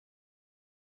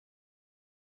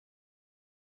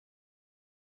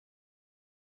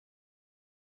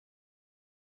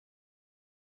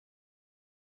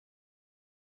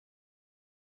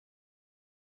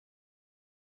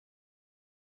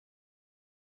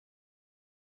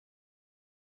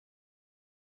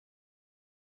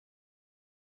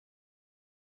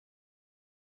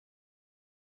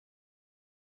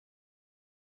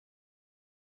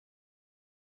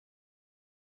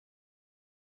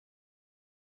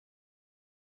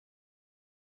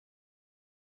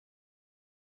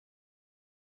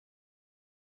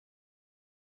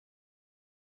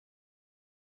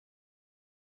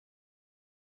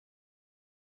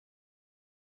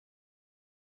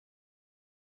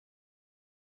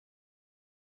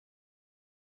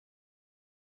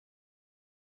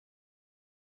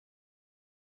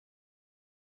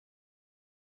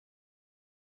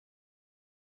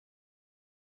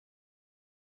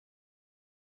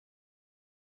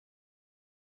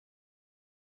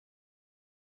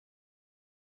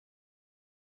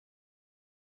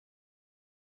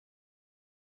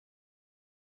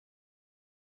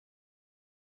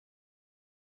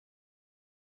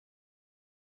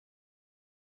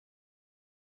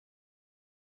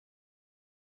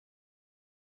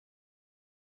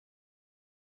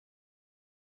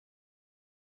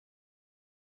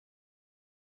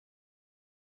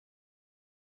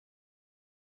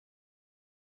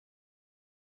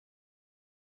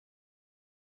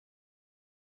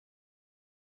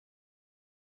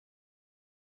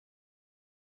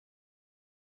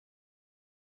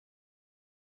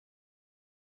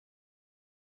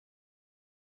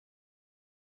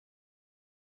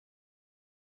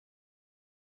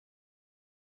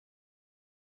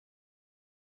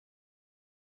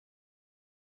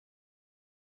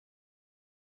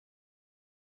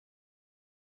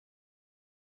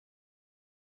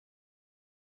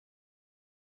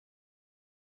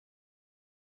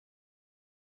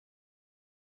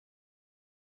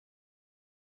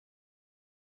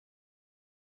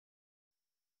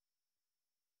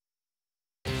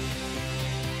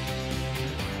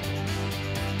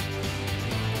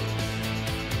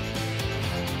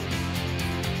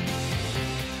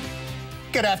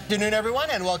Good afternoon, everyone,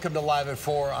 and welcome to Live at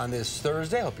 4 on this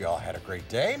Thursday. Hope you all had a great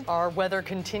day. Our weather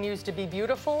continues to be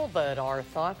beautiful, but our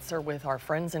thoughts are with our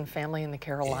friends and family in the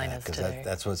Carolinas today.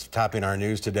 That's what's topping our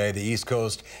news today. The East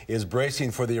Coast is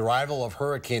bracing for the arrival of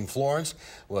Hurricane Florence.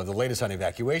 We'll have the latest on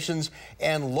evacuations,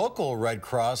 and local Red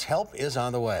Cross help is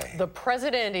on the way. The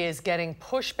president is getting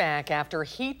pushback after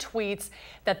he tweets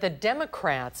that the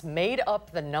Democrats made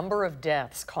up the number of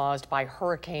deaths caused by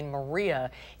Hurricane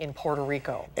Maria in Puerto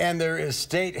Rico. And there is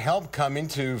state help coming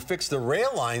to fix the rail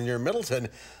line near Middleton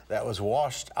that was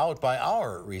washed out by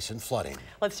our recent flooding.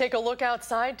 Let's take a look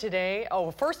outside today.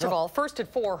 First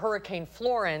at 4, Hurricane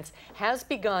Florence has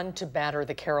begun to batter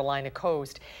the Carolina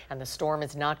coast, and the storm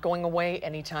is not going away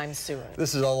anytime soon.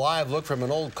 This is a live look from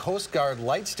an old Coast Guard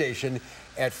light station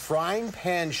at Frying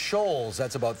Pan Shoals.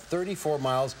 That's about 34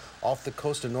 miles off the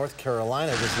coast of North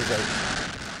Carolina. This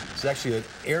is actually an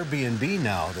Airbnb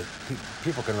now that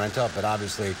people can rent up, but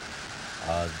obviously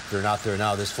they're not there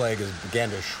now. This flag began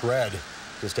to shred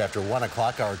just after 1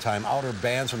 o'clock our time. Outer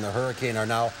bands from the hurricane are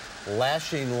now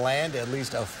lashing land at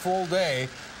least a full day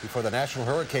before the National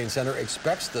Hurricane Center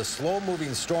expects the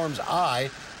slow-moving storm's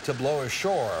eye to blow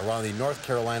ashore around the North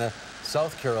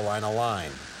Carolina-South Carolina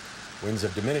line. Winds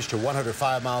have diminished to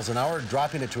 105 miles an hour,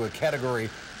 dropping it to a Category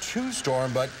 2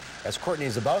 storm. But as Courtney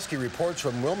Zabowski reports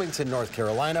from Wilmington, North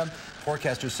Carolina,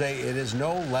 forecasters say it is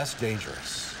no less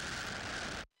dangerous.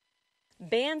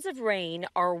 Bands of rain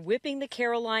are whipping the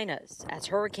Carolinas as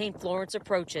Hurricane Florence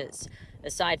approaches.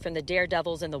 Aside from the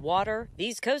daredevils in the water,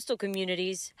 these coastal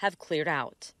communities have cleared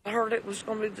out. I heard it was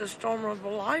going to be the storm of a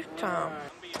lifetime.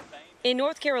 In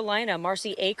North Carolina,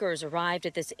 Marcy Akers arrived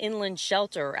at this inland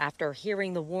shelter after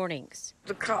hearing the warnings.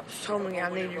 The cops told me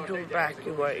I needed to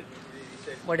evacuate.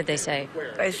 What did they say?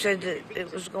 They said that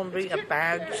it was going to be a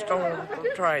bad storm for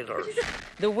trailers.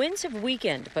 The winds have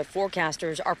weakened, but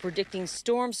forecasters are predicting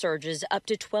storm surges up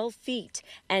to 12 feet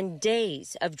and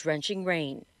days of drenching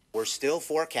rain. We're still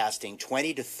forecasting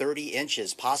 20 to 30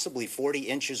 inches, possibly 40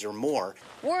 inches or more.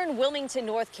 We're in Wilmington,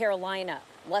 North Carolina.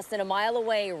 Less than a mile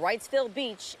away, Wrightsville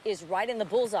Beach is right in the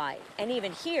bullseye. And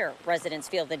even here, residents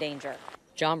feel the danger.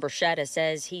 John Bruschetta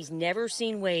says he's never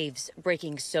seen waves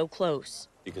breaking so close.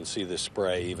 You can see the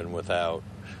spray even without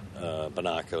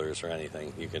binoculars or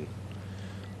anything.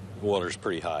 Water's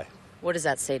pretty high. What does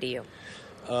that say to you?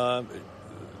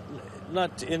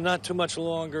 Not too much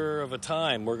longer of a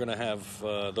time, we're going to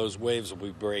have those waves will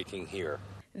be breaking here.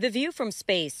 The view from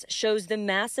space shows the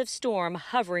massive storm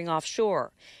hovering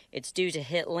offshore. It's due to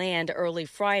hit land early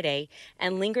Friday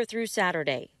and linger through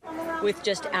Saturday. With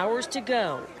just hours to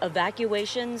go,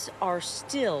 evacuations are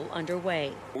still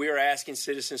underway. We are asking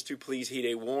citizens to please heed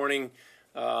a warning.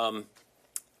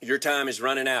 Your time is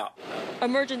running out.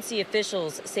 Emergency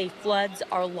officials say floods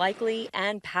are likely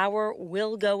and power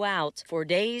will go out for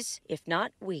days, if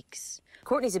not weeks.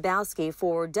 Courtney Zabowski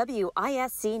for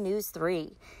WISC News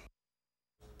 3.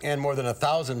 And more than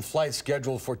 1,000 flights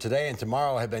scheduled for today and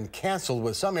tomorrow have been canceled,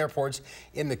 with some airports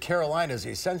in the Carolinas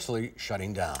essentially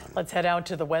shutting down. Let's head out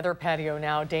to the weather patio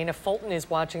now. Dana Fulton is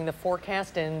watching the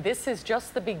forecast, and this is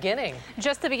just the beginning.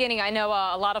 Just the beginning. I know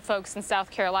a lot of folks in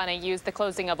South Carolina use the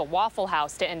closing of a Waffle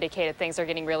House to indicate that things are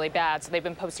getting really bad. So they've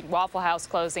been posting Waffle House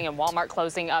closing and Walmart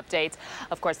closing updates.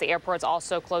 Of course, the airport's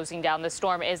also closing down. The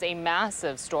storm is a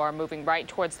massive storm moving right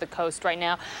towards the coast right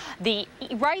now. The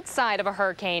right side of a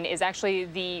hurricane is actually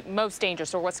the most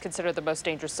dangerous, or what's considered the most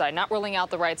dangerous side. Not ruling out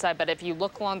the right side, but if you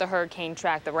look along the hurricane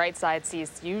track, the right side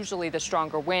sees usually the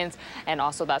stronger winds and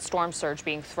also that storm surge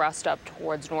being thrust up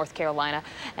towards North Carolina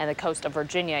and the coast of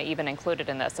Virginia even included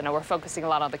in this. I know we're focusing a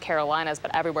lot on the Carolinas,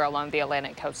 but everywhere along the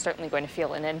Atlantic coast certainly going to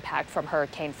feel an impact from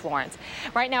Hurricane Florence.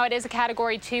 Right now it is a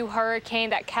Category 2 hurricane.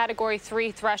 That Category 3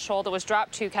 threshold, it was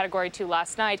dropped to Category 2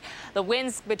 last night. The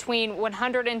winds between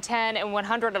 110 and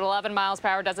 111 miles per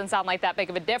hour doesn't sound like that big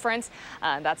of a difference.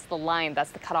 That's the line, that's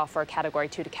the cutoff for a Category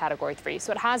 2 to Category 3.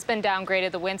 So it has been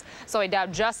downgraded. The winds slowing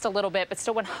down just a little bit, but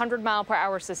still 100 mile per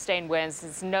hour sustained winds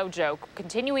is no joke.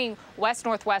 Continuing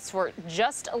west-northwest for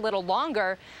just a little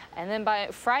longer. And then by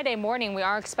Friday morning, we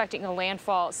are expecting a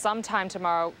landfall sometime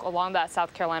tomorrow along that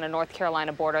South Carolina-North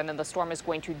Carolina border. And then the storm is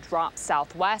going to drop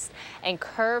southwest and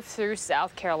curve through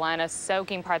South Carolina,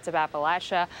 soaking parts of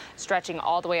Appalachia, stretching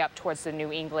all the way up towards the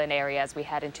New England area as we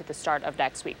head into the start of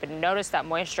next week. But notice that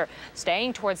moisture staying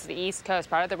moving towards the east coast.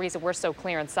 Part of the reason we're so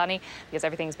clear and sunny because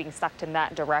everything's being sucked in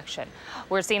that direction.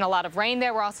 We're seeing a lot of rain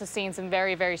there. We're also seeing some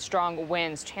very, very strong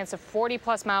winds. Chance of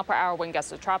 40+ mile-per-hour wind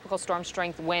gusts with tropical storm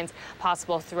strength winds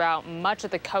possible throughout much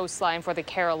of the coastline for the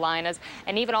Carolinas,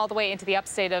 and even all the way into the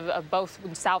upstate of both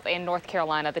South and North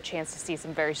Carolina, the chance to see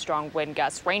some very strong wind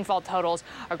gusts. Rainfall totals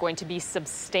are going to be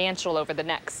substantial over the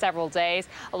next several days.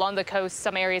 Along the coast,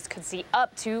 some areas could see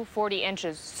up to 40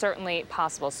 inches, certainly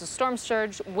possible. So storm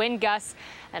surge, wind gusts,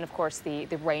 and of course the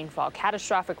rainfall,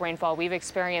 catastrophic rainfall. We've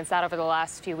experienced that over the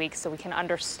last few weeks, so we can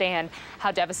understand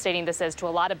how devastating this is to a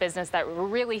lot of business that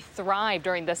really thrive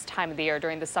during this time of the year,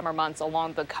 during the summer months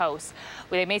along the coast.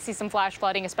 They may see some flash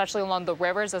flooding, especially along the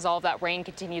rivers, as all of that rain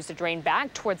continues to drain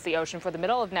back towards the ocean for the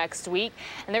middle of next week.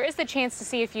 And there is the chance to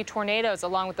see a few tornadoes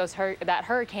along with that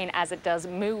hurricane as it does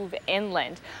move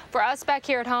inland. For us back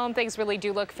here at home, things really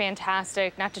do look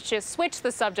fantastic. Not to just switch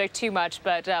the subject too much,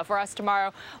 but for us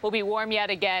tomorrow, we'll be warm yet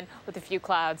again with a few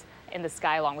clouds in the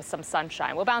sky along with some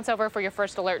sunshine. We'll bounce over for your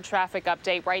first alert traffic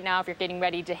update. Right now, if you're getting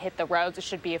ready to hit the roads, it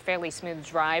should be a fairly smooth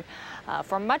drive.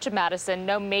 For much of Madison,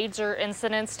 no major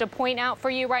incidents to point out for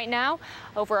you right now.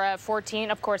 Over at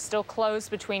 14, of course, still closed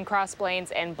between Cross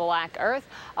Plains and Black Earth.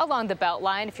 Along the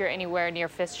Beltline, if you're anywhere near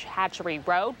Fish Hatchery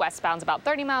Road, westbound's about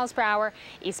 30 miles per hour,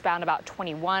 eastbound about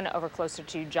 21 over closer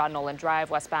to John Nolan Drive,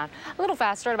 westbound a little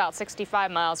faster at about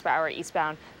 65 miles per hour,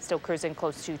 eastbound still cruising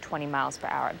close to 20 miles per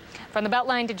hour. From the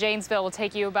Beltline to Janesville will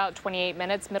take you about 28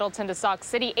 minutes, Middleton to Sauk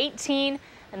City 18,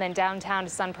 and then downtown to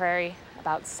Sun Prairie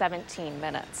about 17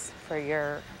 minutes for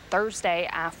your Thursday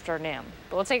afternoon.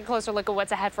 But we'll take a closer look at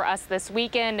what's ahead for us this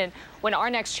weekend and when our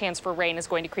next chance for rain is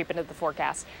going to creep into the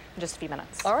forecast in just a few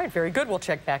minutes. All right, very good. We'll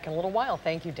check back in a little while.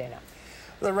 Thank you, Dana.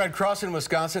 The Red Cross in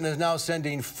Wisconsin is now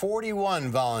sending 41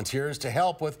 volunteers to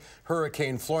help with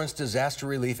Hurricane Florence disaster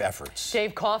relief efforts.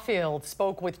 Dave Caulfield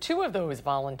spoke with two of those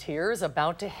volunteers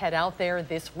about to head out there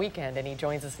this weekend, and he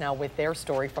joins us now with their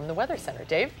story from the Weather Center.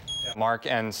 Dave? Mark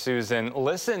and Susan,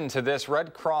 listen to this.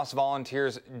 Red Cross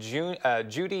volunteers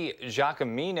Judy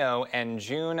Giacomino and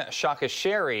June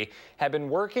Shakasheri have been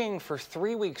working for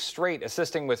 3 weeks straight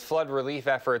assisting with flood relief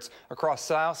efforts across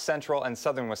south, central, and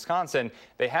southern Wisconsin.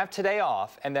 They have today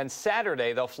off, and then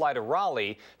Saturday they'll fly to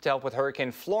Raleigh to help with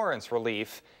Hurricane Florence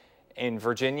relief in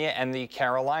Virginia and the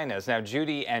Carolinas. Now,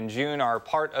 Judy and June are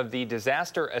part of the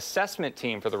disaster assessment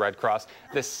team for the Red Cross,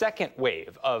 the second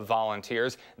wave of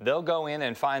volunteers. They'll go in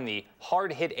and find the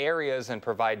hard-hit areas and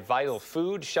provide vital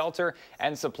food, shelter,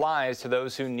 and supplies to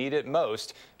those who need it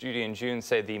most. Judy and June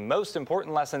say the most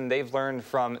important lesson they've learned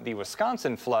from the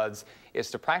Wisconsin floods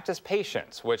is to practice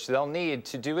patience, which they'll need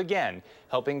to do again,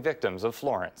 helping victims of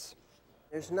Florence.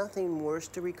 There's nothing worse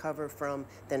to recover from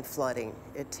than flooding.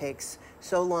 It takes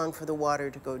so long for the water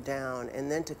to go down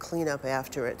and then to clean up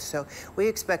after it. So we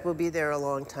expect we'll be there a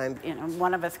long time. You know,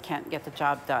 one of us can't get the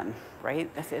job done, right?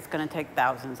 It's going to take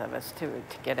thousands of us to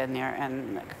get in there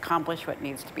and accomplish what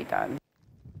needs to be done.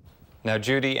 Now,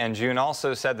 Judy and June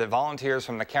also said that volunteers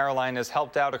from the Carolinas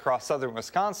helped out across southern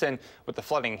Wisconsin with the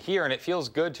flooding here, and it feels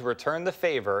good to return the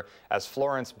favor as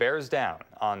Florence bears down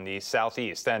on the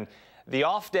southeast. And the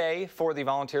off day for the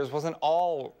volunteers wasn't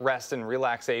all rest and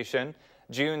relaxation.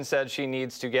 June said she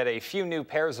needs to get a few new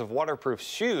pairs of waterproof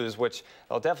shoes, which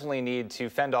they'll definitely need to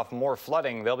fend off more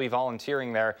flooding. They'll be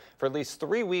volunteering there for at least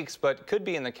 3 weeks, but could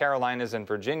be in the Carolinas and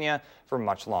Virginia for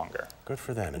much longer. Good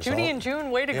for them. Judy and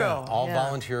June, way to go. All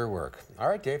volunteer work. All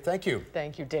right, Dave, thank you.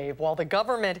 Thank you, Dave. While the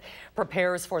government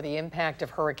prepares for the impact of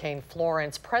Hurricane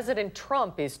Florence, President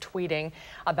Trump is tweeting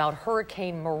about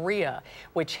Hurricane Maria,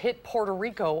 which hit Puerto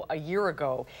Rico a year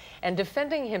ago, and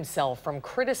defending himself from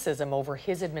criticism over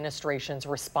his administration's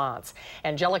response.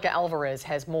 Angelica Alvarez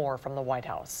has more from the White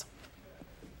House.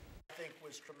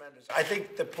 I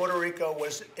think that Puerto Rico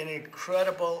was an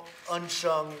incredible,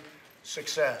 unsung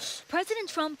success. President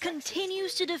Trump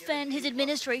continues to defend his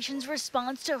administration's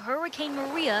response to Hurricane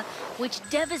Maria, which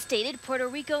devastated Puerto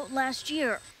Rico last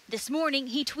year. This morning,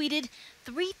 he tweeted,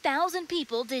 3,000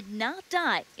 people did not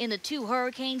die in the two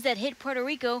hurricanes that hit Puerto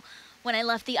Rico. When I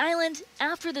left the island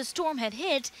after the storm had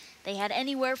hit, they had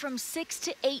anywhere from 6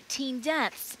 to 18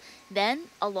 deaths. Then,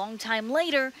 a long time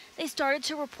later, they started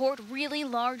to report really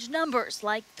large numbers,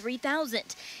 like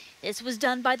 3,000. This was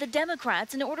done by the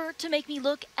Democrats in order to make me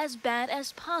look as bad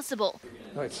as possible.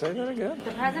 Wait, say that again?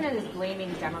 The president is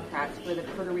blaming Democrats for the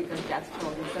Puerto Rico death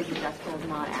toll and says the death toll is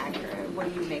not accurate.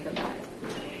 What do you make of that?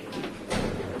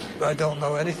 I don't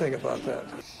know anything about that.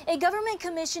 A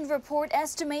government-commissioned report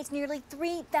estimates nearly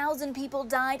 3,000 people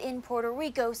died in Puerto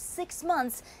Rico 6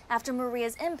 months after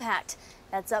Maria's impact.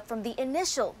 That's up from the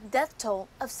initial death toll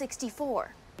of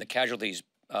 64. The casualties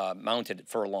mounted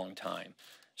for a long time.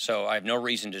 So I have no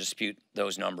reason to dispute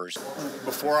those numbers.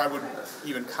 Before I would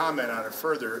even comment on it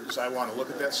further, is I want to look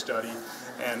at that study,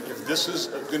 and if this is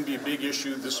going to be a big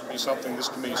issue, this would be something this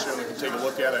committee certainly can take a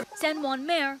look at. San Juan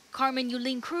Mayor Carmen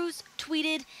Yulín Cruz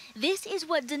tweeted, "This is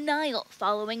what denial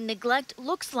following neglect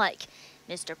looks like.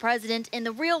 Mr. President, in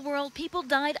the real world, people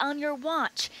died on your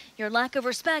watch. Your lack of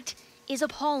respect is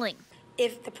appalling."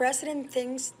 If the president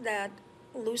thinks that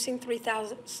losing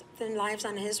 3,000 lives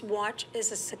on his watch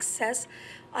is a success,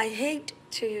 I hate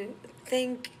to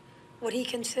think what he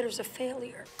considers a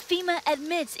failure. FEMA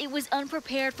admits it was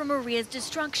unprepared for Maria's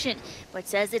destruction, but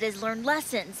says it has learned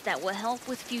lessons that will help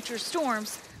with future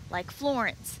storms like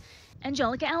Florence.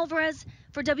 Angelica Alvarez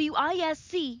for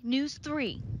WISC News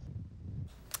 3.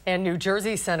 And New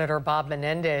Jersey Senator Bob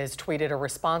Menendez tweeted a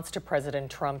response to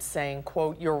President Trump saying,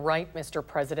 quote, "You're right, Mr.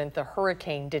 President, the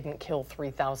hurricane didn't kill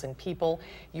 3,000 people.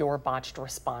 Your botched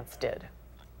response did."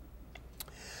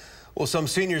 Well, some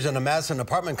seniors in a Madison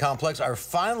apartment complex are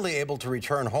finally able to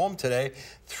return home today,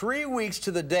 3 weeks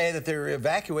to the day that they were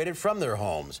evacuated from their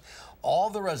homes.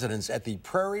 All the residents at the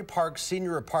Prairie Park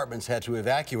Senior Apartments had to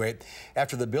evacuate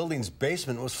after the building's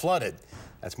basement was flooded.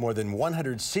 That's more than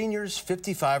 100 seniors,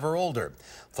 55 or older.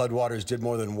 Floodwaters did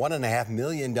more than $1.5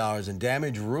 million in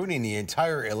damage, ruining the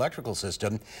entire electrical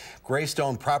system.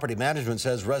 Greystone Property Management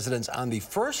says residents on the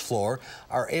first floor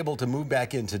are able to move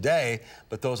back in today,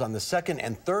 but those on the second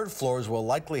and third floors will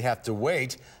likely have to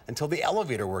wait until the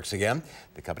elevator works again.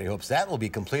 The company hopes that will be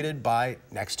completed by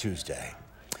next Tuesday.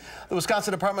 The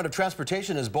Wisconsin Department of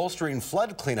Transportation is bolstering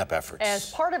flood cleanup efforts. As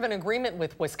part of an agreement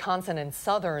with Wisconsin and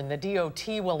Southern, the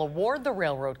DOT will award the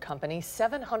railroad company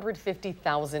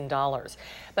 $750,000.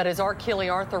 But as our Keely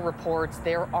Arthur reports,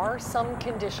 there are some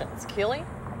conditions. Keely?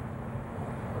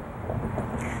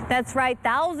 That's right.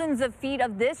 Thousands of feet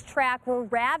of this track were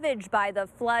ravaged by the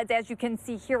floods. As you can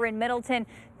see here in Middleton,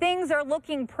 things are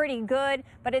looking pretty good,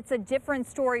 but it's a different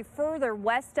story further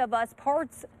west of us.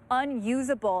 Parts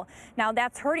unusable. Now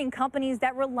that's hurting companies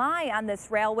that rely on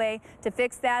this railway. To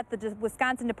fix that, the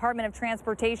Wisconsin Department of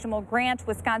Transportation will grant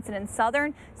Wisconsin and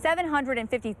Southern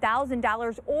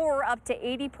 $750,000 or up to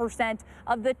 80%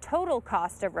 of the total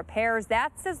cost of repairs.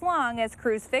 That's as long as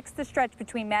crews fix the stretch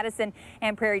between Madison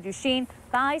and Prairie du Chien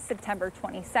by September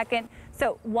 22nd.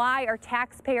 So why are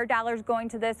taxpayer dollars going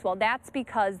to this? Well, that's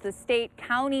because the state,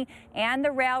 county, and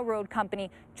the railroad company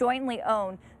jointly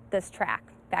own this track.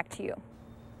 Back to you.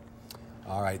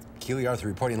 All right, Keely Arthur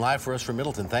reporting live for us from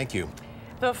Middleton. Thank you.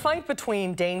 The fight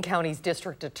between Dane County's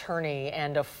district attorney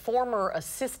and a former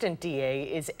assistant DA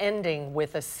is ending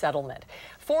with a settlement.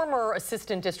 Former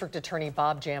Assistant District Attorney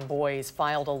Bob Jambois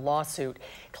filed a lawsuit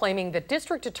claiming that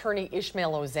District Attorney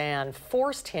Ishmael Ozan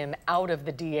forced him out of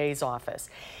the DA's office.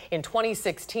 In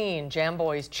 2016,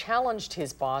 Jambois challenged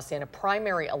his boss in a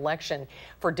primary election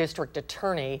for district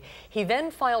attorney. He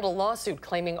then filed a lawsuit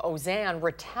claiming Ozan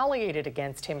retaliated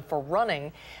against him for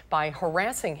running by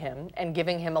harassing him and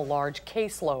giving him a large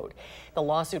caseload. The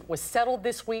lawsuit was settled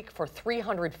this week for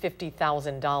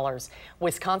 $350,000.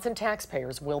 Wisconsin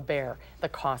taxpayers will bear the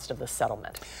cost of the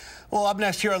settlement. Well, up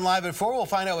next here on Live at 4, we'll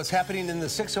find out what's happening in the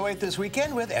 608 this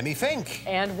weekend with Emmy Fink.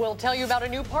 And we'll tell you about a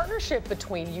new partnership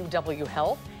between UW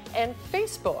Health and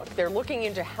Facebook. They're looking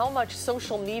into how much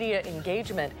social media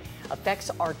engagement affects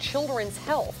our children's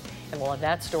health. And we'll have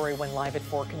that story when Live at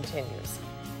 4 continues.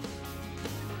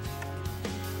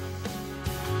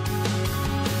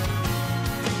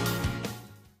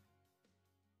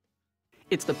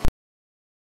 It's the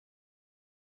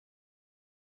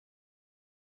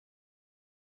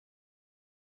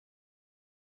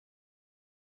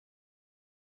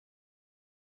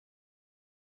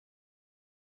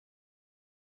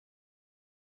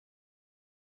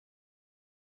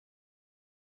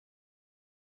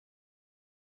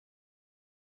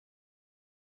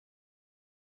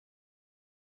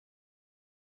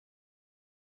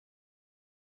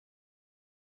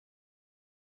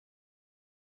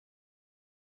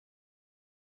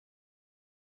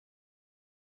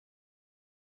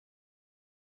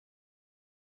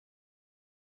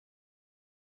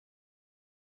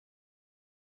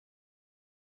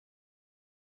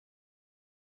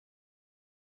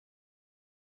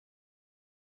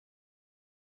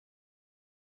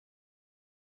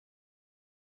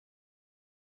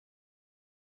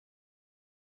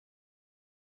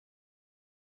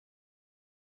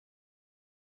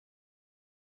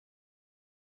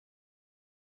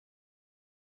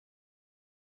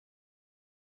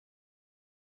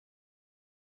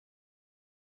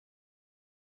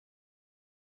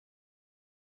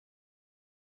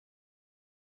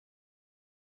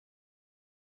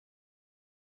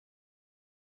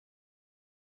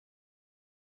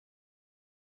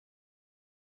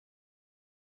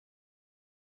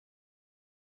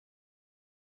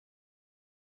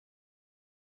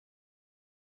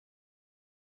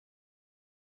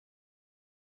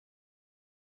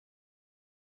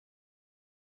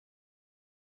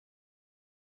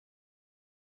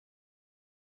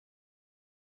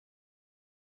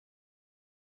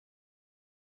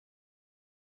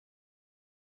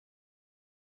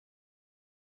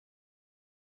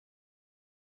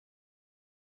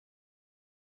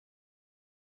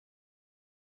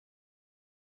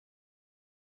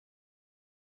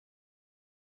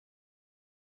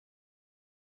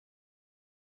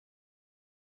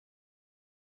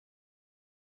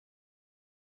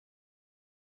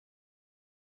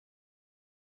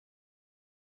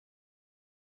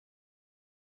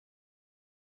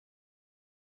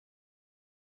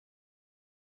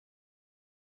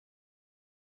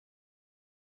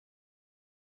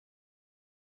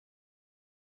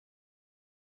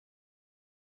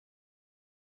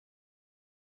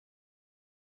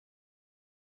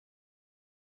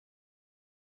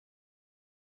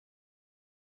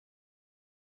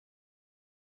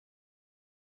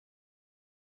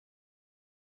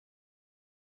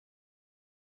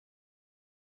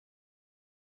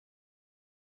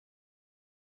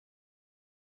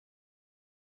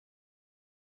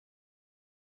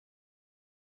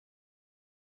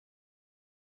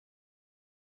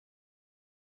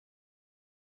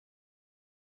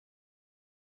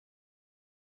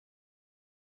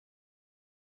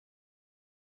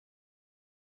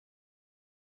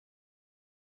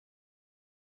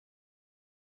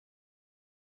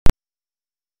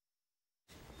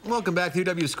Welcome back. The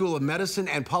UW School of Medicine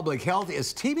and Public Health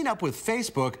is teaming up with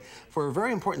Facebook for a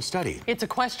very important study. It's a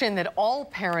question that all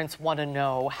parents want to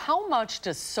know. How much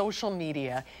does social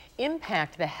media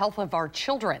impact the health of our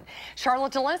children?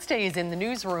 Charlotte Deleste is in the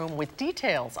newsroom with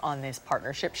details on this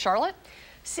partnership. Charlotte?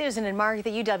 Susan and Mark,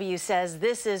 the UW says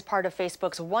this is part of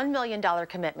Facebook's $1 million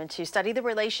commitment to study the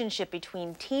relationship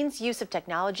between teens' use of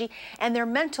technology and their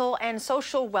mental and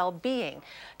social well-being.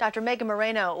 Dr. Megan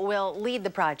Moreno will lead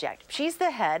the project. She's the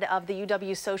head of the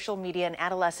UW Social Media and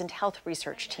Adolescent Health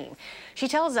Research Team. She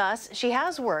tells us she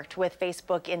has worked with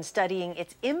Facebook in studying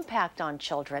its impact on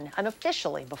children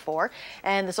unofficially before,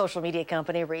 and the social media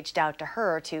company reached out to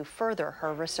her to further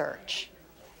her research.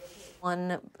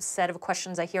 One set of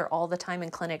questions I hear all the time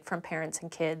in clinic from parents and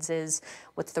kids is,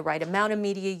 what's the right amount of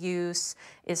media use?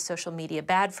 Is social media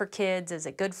bad for kids? Is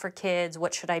it good for kids?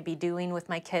 What should I be doing with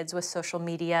my kids with social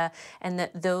media? And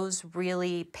that those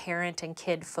really parent and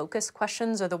kid focused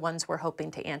questions are the ones we're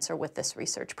hoping to answer with this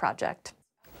research project.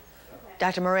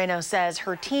 Dr. Moreno says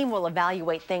her team will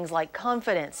evaluate things like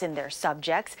confidence in their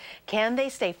subjects. Can they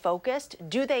stay focused?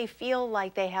 Do they feel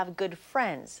like they have good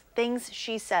friends? Things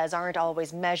she says aren't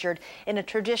always measured in a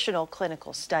traditional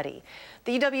clinical study.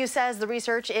 The UW says the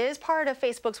research is part of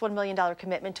Facebook's $1 million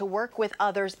commitment to work with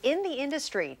others in the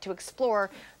industry to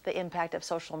explore the impact of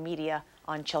social media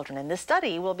on children. And this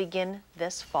study will begin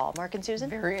this fall. Mark and Susan?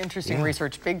 Very interesting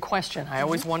research. Big question. I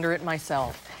always wonder it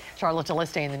myself. Charlotte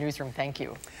Deleste in the newsroom. Thank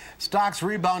you. Stocks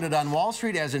rebounded on Wall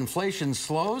Street as inflation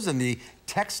slows and the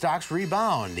tech stocks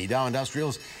rebound. The Dow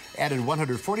Industrials added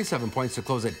 147 points to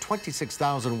close at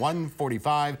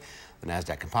 26,145. The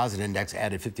NASDAQ Composite Index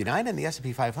added 59 and the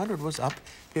S&P 500 was up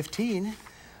 15.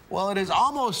 Well, it is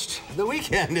almost the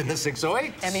weekend in the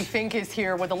 608. Emmy Fink is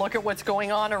here with a look at what's going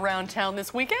on around town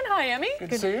this weekend. Hi, Emmy.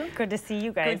 Good to see you. Good to see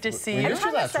you guys. Good to see you. I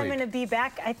promise I'm going to be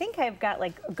back. I think I've got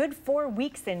like a good 4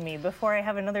 weeks in me before I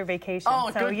have another vacation.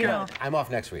 Oh, so, good. I'm off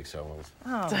next week, so.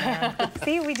 Oh, man.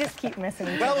 See, we just keep missing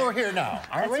each other. Well, we're here now,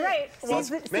 aren't we? That's right.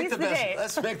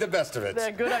 Let's make the best of it.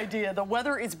 Good idea. The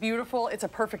weather is beautiful. It's a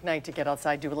perfect night to get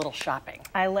outside, do a little shopping.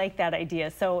 I like that idea.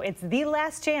 So it's the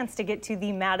last chance to get to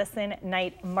the Madison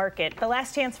Night Market. The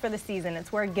last chance for the season.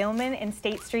 It's where Gilman and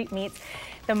State Street meets.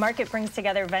 The market brings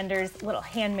together vendors, little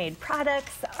handmade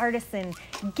products, artisan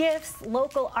gifts,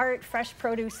 local art, fresh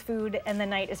produce, food, and the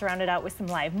night is rounded out with some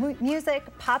live music,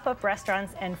 pop-up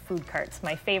restaurants, and food carts.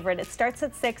 My favorite, it starts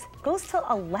at 6, goes till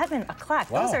 11 o'clock.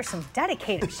 Wow. Those are some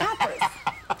dedicated shoppers.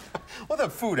 Well, the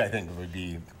food, I think, would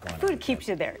be going on. Food keeps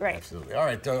you there, right? Absolutely. All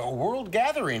right, a world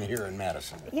gathering here in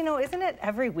Madison. You know, isn't it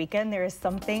every weekend there is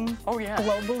something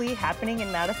globally happening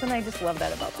in Madison? I just love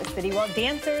that about the city. Well,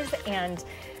 dancers and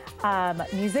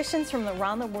musicians from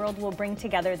around the world will bring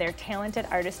together their talented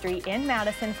artistry in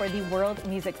Madison for the World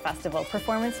Music Festival.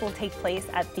 Performance will take place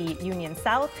at the Union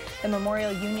South, the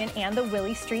Memorial Union, and the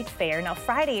Willie Street Fair. Now,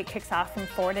 Friday it kicks off from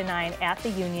 4 to 9 at the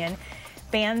Union.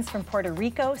 Bands from Puerto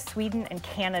Rico, Sweden, and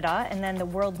Canada, and then the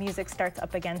world music starts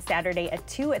up again Saturday at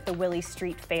 2 at the Willie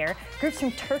Street Fair. Groups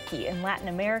from Turkey and Latin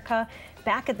America.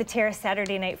 Back at the Terrace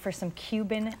Saturday night for some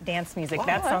Cuban dance music. Wow,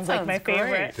 that sounds like my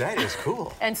favorite. That is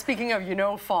cool. And speaking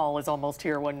of, fall is almost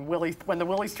here when the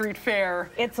Willie Street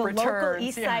Fair It's a returns. local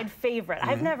East Side favorite.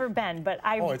 I've never been, but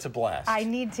it's a blast. I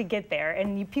need to get there,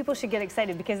 and people should get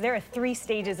excited because there are 3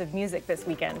 stages of music this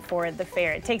weekend for the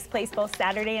fair. It takes place both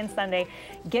Saturday and Sunday.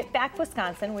 Get Back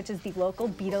Wisconsin, which is the local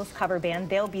Beatles cover band,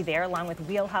 they'll be there along with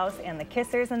Wheelhouse and the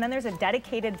Kissers, and then there's a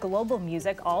dedicated global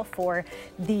music all for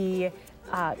the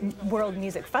World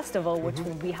Music Festival, which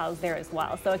will be housed there as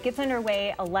well. So it gets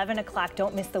underway 11 o'clock.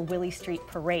 Don't miss the Willie Street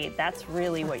Parade. That's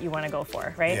really what you want to go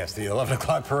for, right? Yes, the 11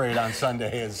 o'clock parade on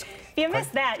Sunday is... If you miss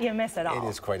that, you miss it all. It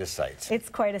is quite a sight. It's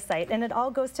quite a sight. And it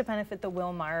all goes to benefit the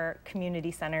Wilmar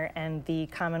Community Center and the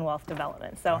Commonwealth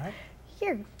Development. So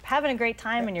you're having a great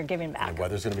time and you're giving back. And the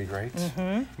weather's going to be great.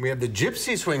 We have the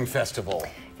Gypsy Swing Festival.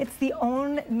 It's the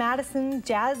own Madison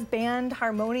jazz band,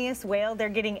 Harmonious Whale. They're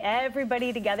getting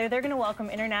everybody together. They're going to welcome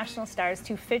international stars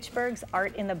to Fitchburg's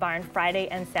Art in the Barn Friday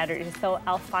and Saturday. So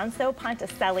Alfonso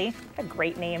Ponticelli, a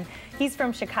great name, he's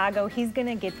from Chicago. He's going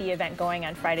to get the event going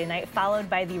on Friday night, followed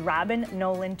by the Robin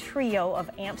Nolan Trio of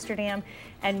Amsterdam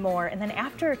and more. And then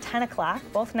after 10 o'clock,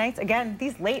 both nights, again,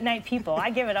 these late night people,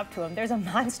 I give it up to them. There's a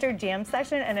monster jam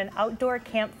session and an outdoor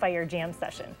campfire jam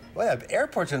session. Well, the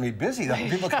airport's going to be busy.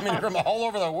 People coming from all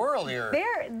over the world here.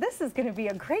 This is going to be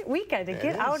a great weekend to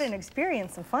get out and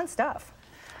experience some fun stuff.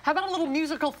 How about a little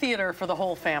musical theater for the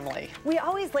whole family? We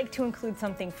always like to include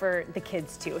something for the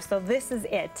kids too, so this is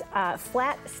it.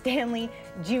 Flat Stanley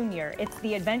Jr. It's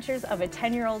the adventures of a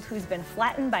 10-year-old who's been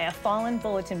flattened by a fallen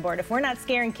bulletin board. If we're not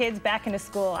scaring kids back into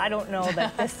school, I don't know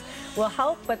that this will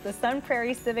help, but the Sun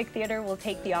Prairie Civic Theater will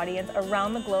take the audience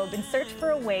around the globe in search for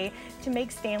a way to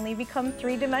make Stanley become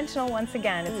three-dimensional once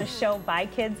again. It's a show by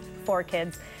kids, for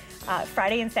kids.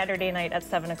 Friday and Saturday night at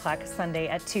 7 o'clock, Sunday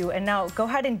at 2. And now go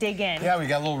ahead and dig in. Yeah, we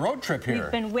got a little road trip here.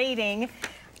 We've been waiting.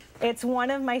 It's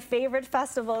one of my favorite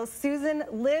festivals. Susan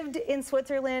lived in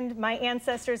Switzerland. My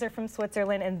ancestors are from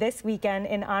Switzerland. And this weekend,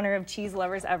 in honor of cheese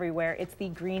lovers everywhere, it's the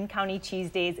Greene County Cheese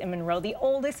Days in Monroe, the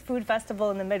oldest food festival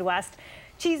in the Midwest.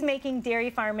 Cheese making, dairy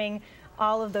farming,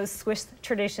 all of those Swiss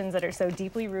traditions that are so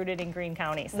deeply rooted in Greene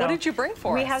County. So what did you bring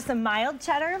for us? We have some mild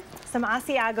cheddar, some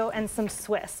Asiago, and some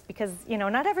Swiss, because, you know,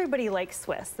 not everybody likes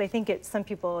Swiss. They think some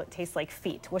people it tastes like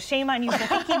feet. Well, shame on you for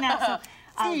thinking that,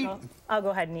 so I'll go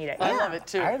ahead and eat it. I love it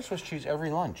too. I have Swiss cheese every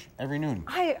lunch, every noon.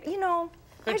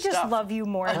 I just love you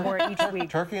more and more each week.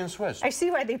 Turkey and Swiss. I see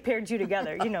why they paired you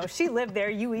together. You know, she lived there,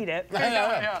 you eat it.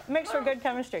 Yeah. Makes for good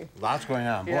chemistry. Lots going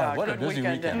on. Boy, Yeah, what a good busy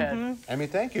weekend. ahead. Emmy,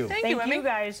 thank you. Thank you,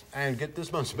 guys. And get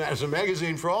this month's Madison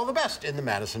Magazine for all the best in the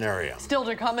Madison area. Still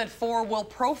to come at 4, we'll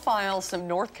profile some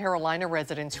North Carolina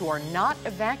residents who are not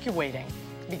evacuating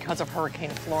because of Hurricane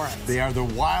Florence. They are the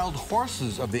wild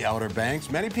horses of the Outer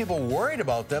Banks. Many people worried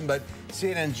about them, but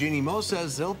CNN's Jeannie Moe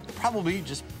says they'll probably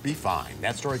just be fine.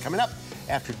 That story coming up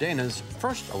after Dana's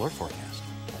first alert forecast.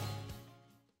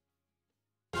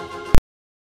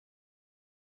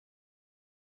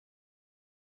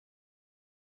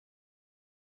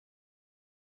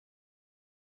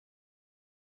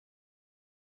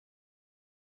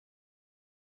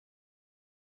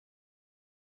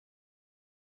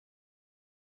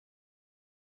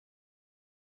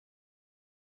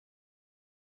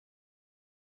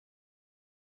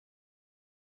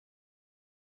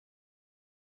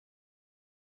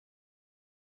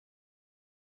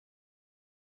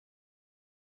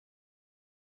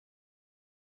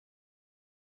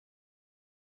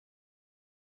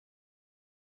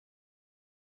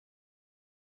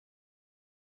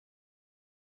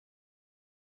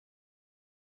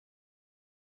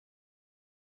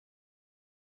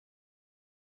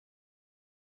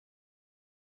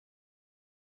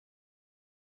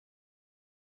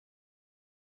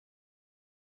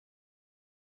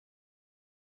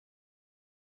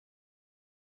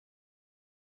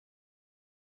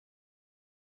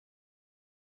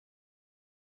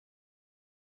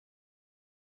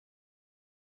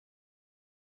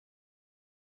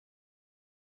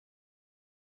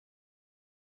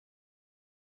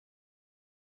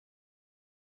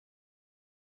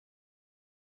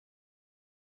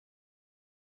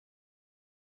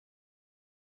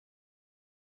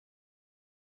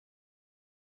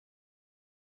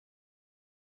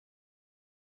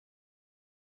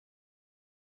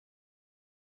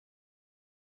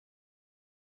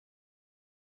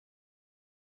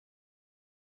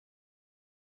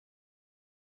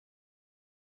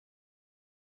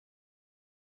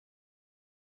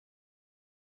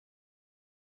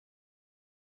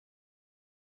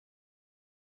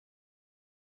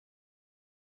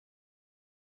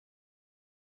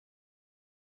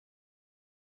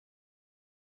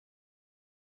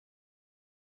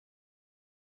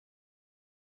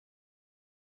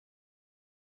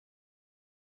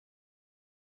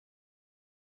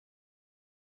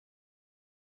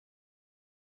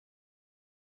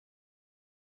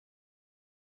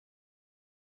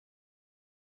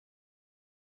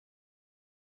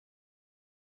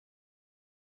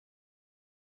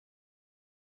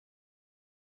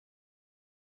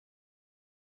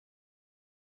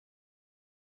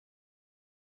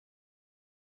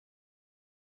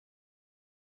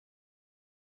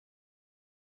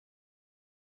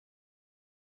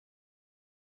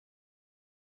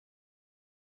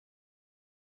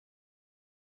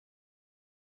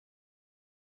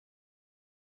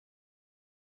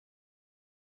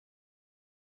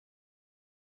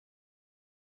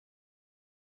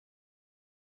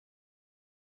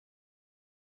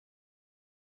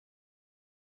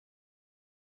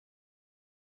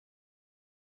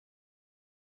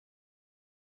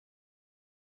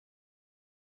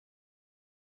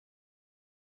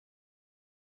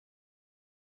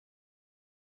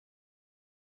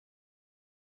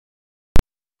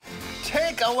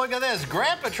 Take a look at this.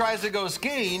 Grandpa tries to go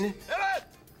skiing,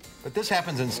 but this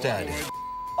happens instead.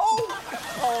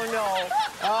 Oh,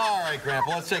 no. All right,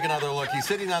 Grandpa, let's take another look. He's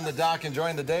sitting on the dock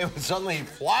enjoying the day when suddenly he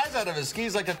flies out of his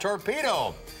skis like a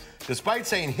torpedo. Despite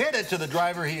saying hit it to the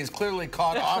driver, he is clearly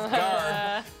caught off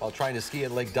guard while trying to ski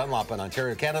at Lake Dunlop in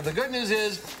Ontario, Canada. The good news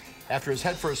is, after his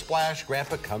head first splash,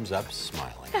 Grandpa comes up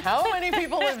smiling. How many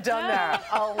people have done that?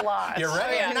 A lot. You're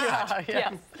ready or not?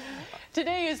 Yeah.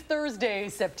 Today is Thursday,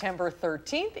 September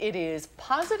 13th. It is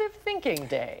Positive Thinking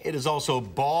Day. It is also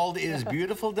Bald is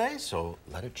Beautiful Day, so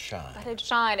let it shine. Let it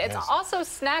shine. It's also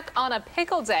Snack on a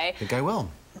Pickle Day. I think I will.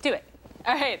 Do it.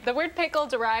 All right, the word pickle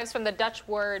derives from the Dutch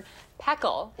word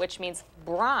pekkel, which means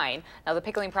brine. Now, the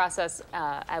pickling process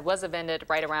was invented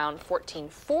right around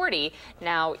 1440.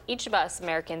 Now, each of us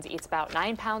Americans eats about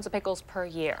 9 pounds of pickles per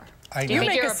year. Do you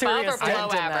think you're above or below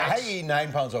average? I eat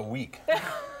 9 pounds a week.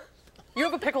 You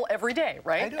have a pickle every day,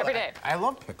 right? I do. Every day. I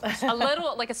love pickles. A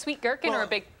little, like a sweet gherkin or a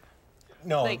big?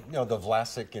 No, the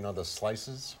Vlasic, the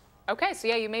slices. Okay, so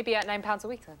yeah, you may be at 9 pounds a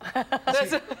week then.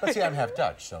 Let's see, I'm half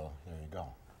Dutch, so there you go.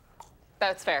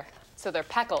 That's fair. So they're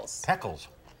pickles. Pickles.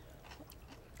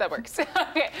 That works.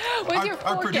 Okay. With your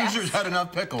our producers had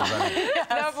enough pickles.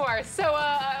 No more. So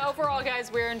overall,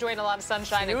 guys, we're enjoying a lot of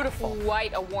sunshine. Beautiful. And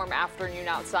quite a warm afternoon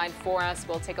outside for us.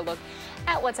 We'll take a look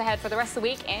at what's ahead for the rest of the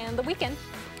week and the weekend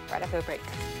right after the break.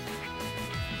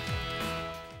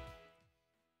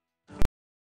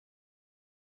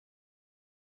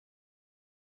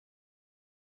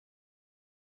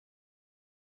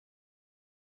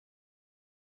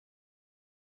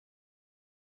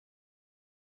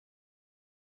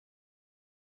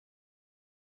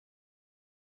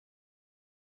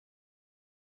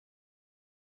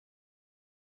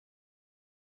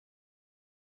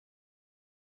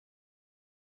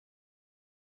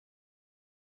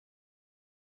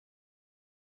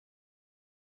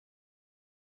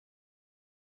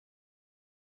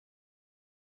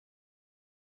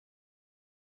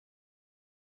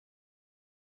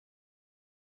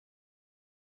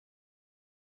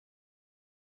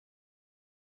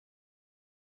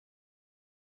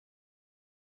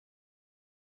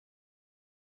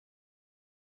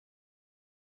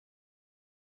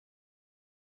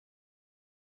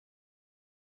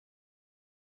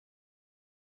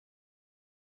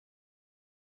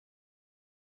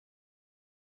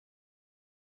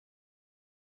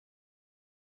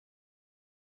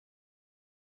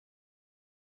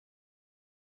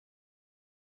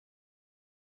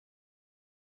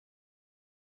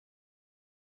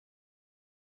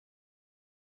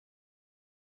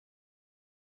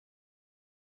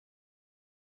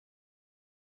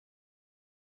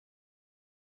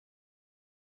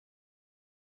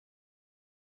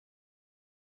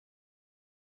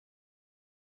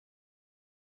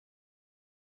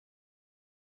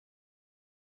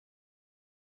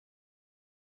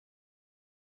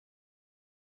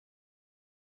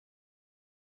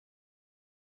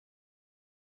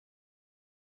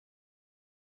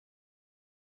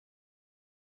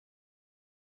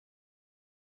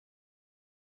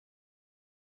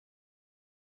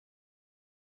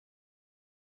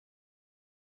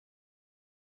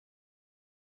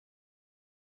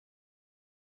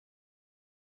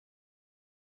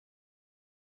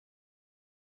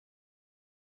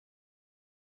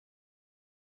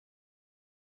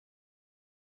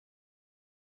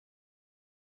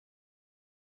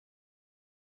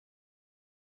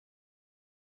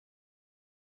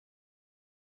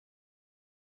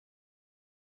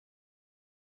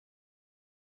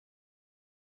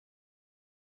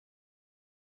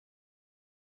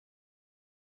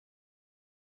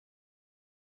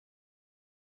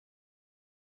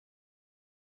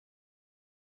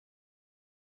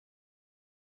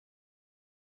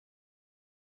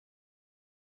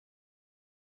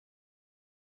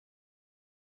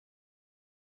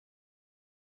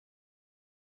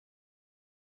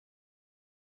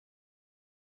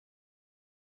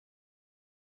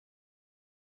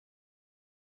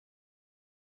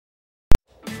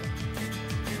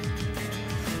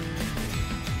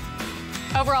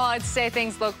 Overall, I'd say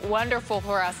things look wonderful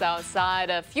for us outside.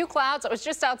 A few clouds. I was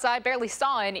just outside, barely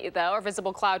saw any, though. Our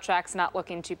visible cloud track's not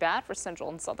looking too bad for central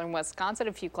and southern Wisconsin.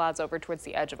 A few clouds over towards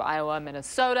the edge of Iowa,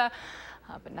 Minnesota.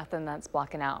 But nothing that's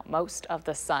blocking out most of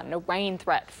the sun. No rain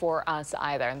threat for us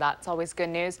either, and that's always good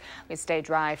news. We stay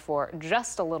dry for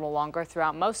just a little longer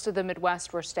throughout most of the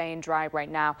Midwest. We're staying dry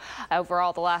right now.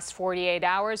 Overall, the last 48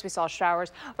 hours, we saw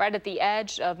showers right at the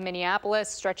edge of Minneapolis,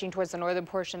 stretching towards the northern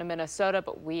portion of Minnesota,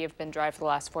 but we have been dry for the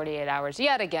last 48 hours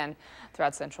yet again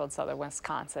throughout central and southern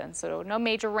Wisconsin. So no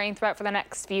major rain threat for the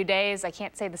next few days. I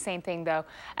can't say the same thing, though,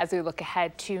 as we look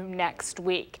ahead to next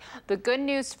week. The good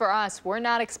news for us, we're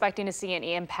not expecting to see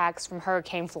any impacts from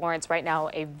Hurricane Florence. Right now,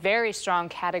 a very strong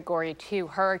Category 2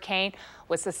 hurricane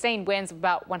with sustained winds of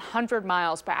about 100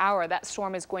 miles per hour. That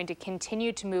storm is going to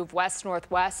continue to move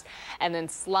west-northwest and then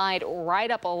slide right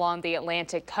up along the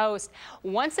Atlantic coast.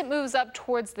 Once it moves up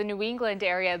towards the New England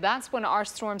area, that's when our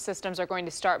storm systems are going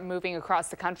to start moving across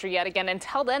the country yet again.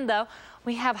 Until then, though,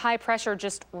 we have high pressure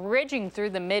just ridging through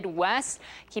the Midwest,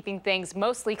 keeping things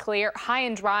mostly clear, high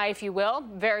and dry, if you will,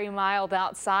 very mild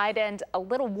outside and a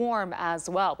little warm as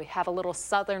well. We have a little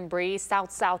southern breeze,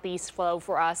 south-southeast flow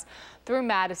for us through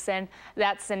Madison.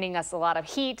 That's sending us a lot of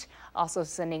heat, also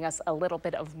sending us a little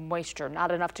bit of moisture.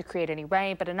 Not enough to create any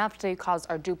rain, but enough to cause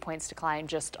our dew points to climb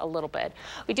just a little bit.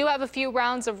 We do have a few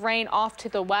rounds of rain off to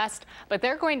the west, but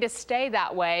they're going to stay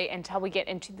that way until we get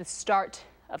into the start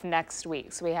of next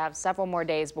week. So we have several more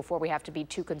days before we have to be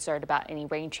too concerned about any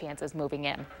rain chances moving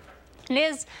in. It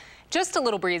is just a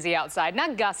little breezy outside,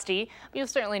 not gusty, but you'll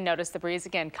certainly notice the breeze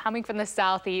again coming from the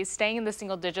southeast, staying in the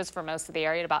single digits for most of the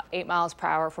area at about 8 miles per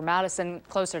hour for Madison,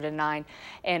 closer to 9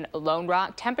 in Lone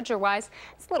Rock. Temperature wise,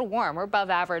 it's a little warm. We're above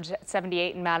average at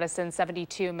 78 in Madison,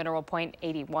 72 Mineral Point,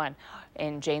 81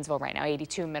 in Janesville right now,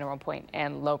 82 Mineral Point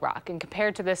and Low Rock. And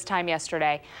compared to this time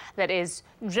yesterday, that is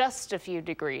just a few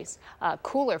degrees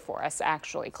cooler for us,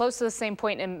 actually. Close to the same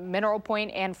point in Mineral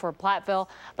Point and for Platteville,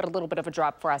 but a little bit of a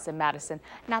drop for us in Madison.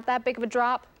 Not that big of a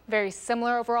drop. Very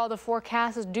similar overall. The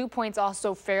forecast. Dew points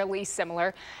also fairly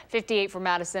similar. 58 for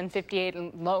Madison, 59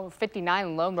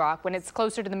 in Lone Rock. When it's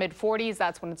closer to the mid-40s,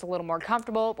 that's when it's a little more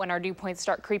comfortable. When our dew points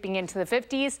start creeping into the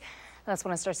 50s, that's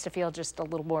when it starts to feel just a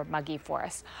little more muggy for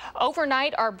us.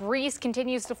 Overnight, our breeze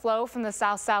continues to flow from the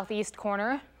south-southeast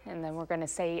corner, and then we're going to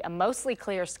see a mostly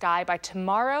clear sky by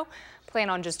tomorrow. Plan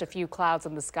on just a few clouds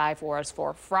in the sky for us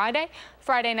for Friday.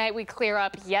 Friday night, we clear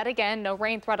up yet again. No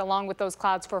rain threat along with those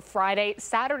clouds for Friday.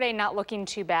 Saturday, not looking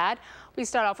too bad. We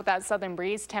start off with that southern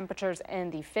breeze, temperatures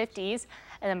in the 50s.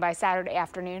 And then by Saturday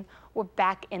afternoon, we're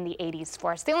back in the 80s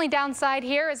for us. The only downside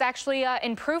here is actually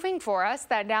improving for us.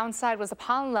 That downside was the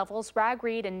pollen levels,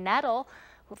 ragweed and nettle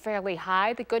were fairly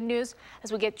high. The good news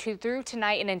as we get through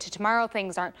tonight and into tomorrow,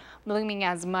 things aren't blooming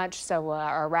as much, so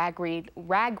our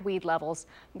ragweed levels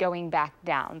going back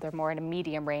down. They're more in a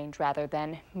medium range rather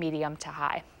than medium to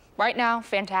high. Right now,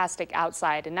 fantastic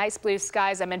outside and nice blue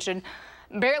skies. I mentioned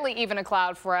barely even a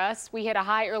cloud for us. We hit a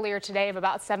high earlier today of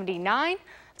about 79.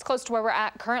 It's close to where we're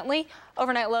at currently.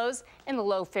 Overnight lows in the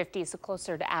low 50s, so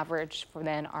closer to average for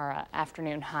then our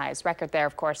afternoon highs. Record there,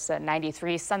 of course,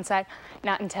 93 sunset,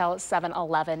 not until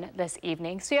 7:11 this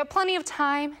evening. So you have plenty of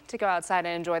time to go outside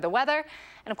and enjoy the weather.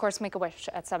 And of course, make a wish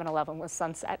at 7:11 with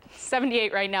sunset.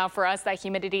 78 right now for us. That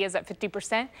humidity is at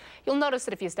 50%. You'll notice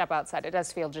that if you step outside, it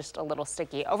does feel just a little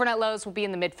sticky. Overnight lows will be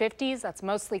in the mid 50s. That's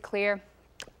mostly clear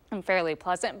and fairly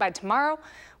pleasant. By tomorrow,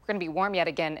 we're going to be warm yet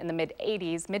again in the mid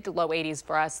 80s, mid to low 80s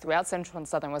for us throughout central and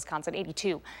southern Wisconsin,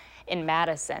 82 in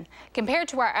Madison. Compared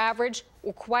to our average,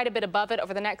 we're quite a bit above it.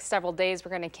 Over the next several days, we're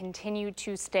going to continue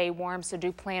to stay warm, so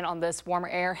do plan on this warmer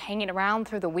air hanging around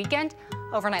through the weekend.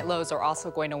 Overnight lows are also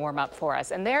going to warm up for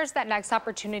us. And there's that next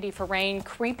opportunity for rain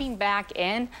creeping back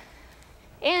in.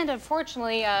 And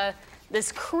unfortunately,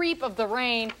 this creep of the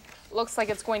rain looks like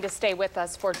it's going to stay with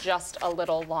us for just a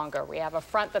little longer. We have a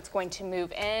front that's going to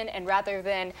move in, and rather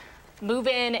than move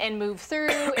in and move through,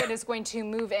 it is going to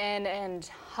move in and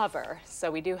hover.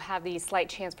 So we do have the slight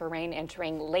chance for rain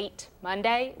entering late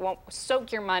Monday. It won't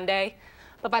soak your Monday,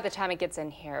 but by the time it gets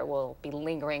in here, it will be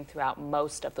lingering throughout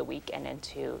most of the week and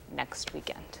into next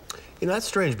weekend. You know, that's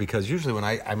strange because usually when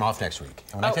I'm off next week,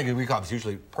 and when I take a week off, it's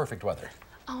usually perfect weather.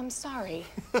 Oh, I'm sorry.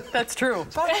 That's true.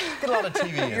 So I get a lot of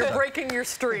TV. You're breaking your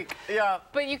streak. Yeah.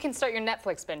 But you can start your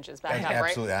Netflix binges back up, right?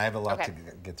 Absolutely. I have a lot to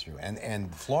get through.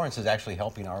 And Florence is actually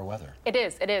helping our weather. It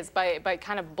is. It is. By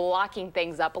kind of blocking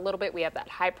things up a little bit. We have that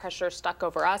high pressure stuck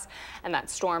over us. And that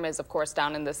storm is, of course,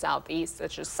 down in the southeast.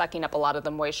 It's just sucking up a lot of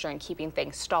the moisture and keeping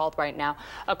things stalled right now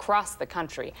across the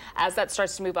country. As that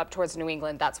starts to move up towards New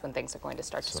England, that's when things are going to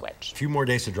start to switch. A few more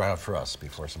days to dry out for us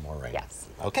before some more rain. Yes.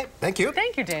 Okay. Thank you.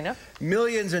 Thank you, Dana.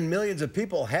 Millions and millions of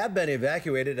people have been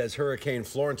evacuated as Hurricane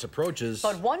Florence approaches.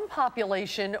 But one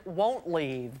population won't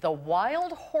leave, the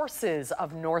wild horses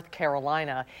of North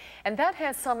Carolina. And that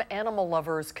has some animal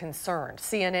lovers concerned.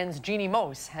 CNN's Jeannie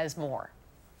Mose has more.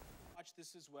 Watch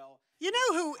this as well. You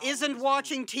know who isn't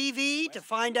watching TV to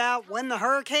find out when the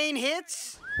hurricane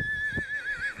hits?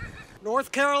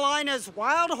 North Carolina's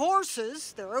wild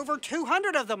horses. There are over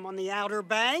 200 of them on the Outer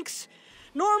Banks.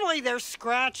 Normally they're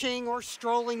scratching or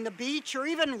strolling the beach or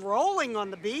even rolling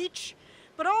on the beach,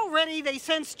 but already they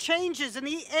sense changes in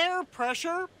the air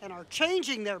pressure and are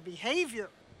changing their behavior.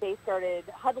 They started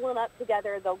huddling up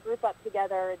together, they'll group up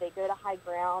together, they go to high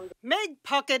ground. Meg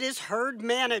Puckett is herd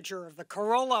manager of the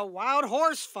Corolla Wild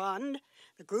Horse Fund.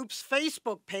 The group's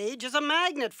Facebook page is a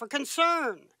magnet for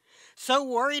concern. So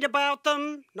worried about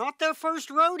them, not their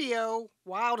first rodeo.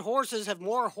 Wild horses have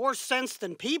more horse sense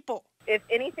than people. If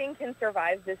anything can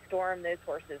survive this storm, those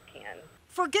horses can.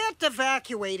 Forget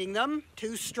evacuating them.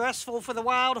 Too stressful for the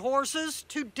wild horses,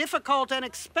 too difficult and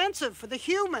expensive for the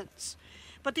humans.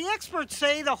 But the experts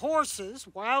say the horses,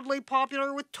 wildly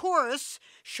popular with tourists,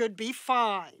 should be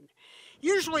fine.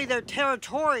 Usually they're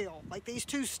territorial, like these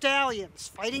two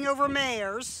stallions, fighting over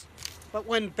mares. But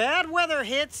when bad weather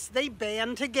hits, they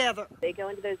band together. They go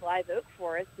into those live oak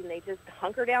forests and they just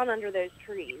hunker down under those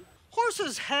trees.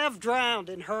 Horses have drowned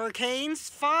in hurricanes.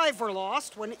 5 were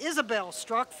lost when Isabel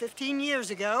struck 15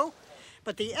 years ago.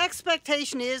 But the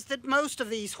expectation is that most of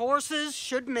these horses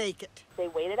should make it. They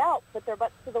wait it out, put their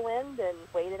butts to the wind and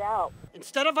wait it out.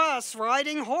 Instead of us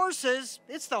riding horses,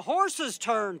 it's the horses'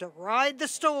 turn to ride the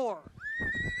storm.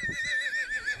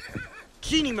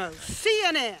 Jeannie Moe,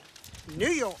 CNN, New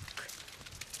York.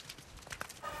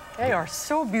 They are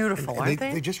so beautiful, aren't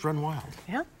they? They just run wild.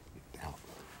 Yeah.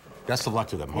 Best of luck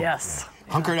to them. Yes.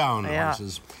 Yeah. Hunker down, Yeah.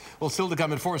 horses. Well, still to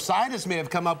come at 4, scientists may have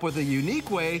come up with a unique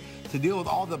way to deal with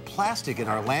all the plastic in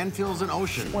our landfills and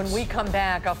oceans. When we come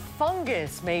back, a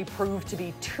fungus may prove to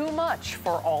be too much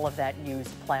for all of that used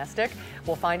plastic.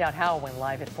 We'll find out how when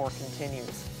Live at 4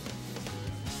 continues.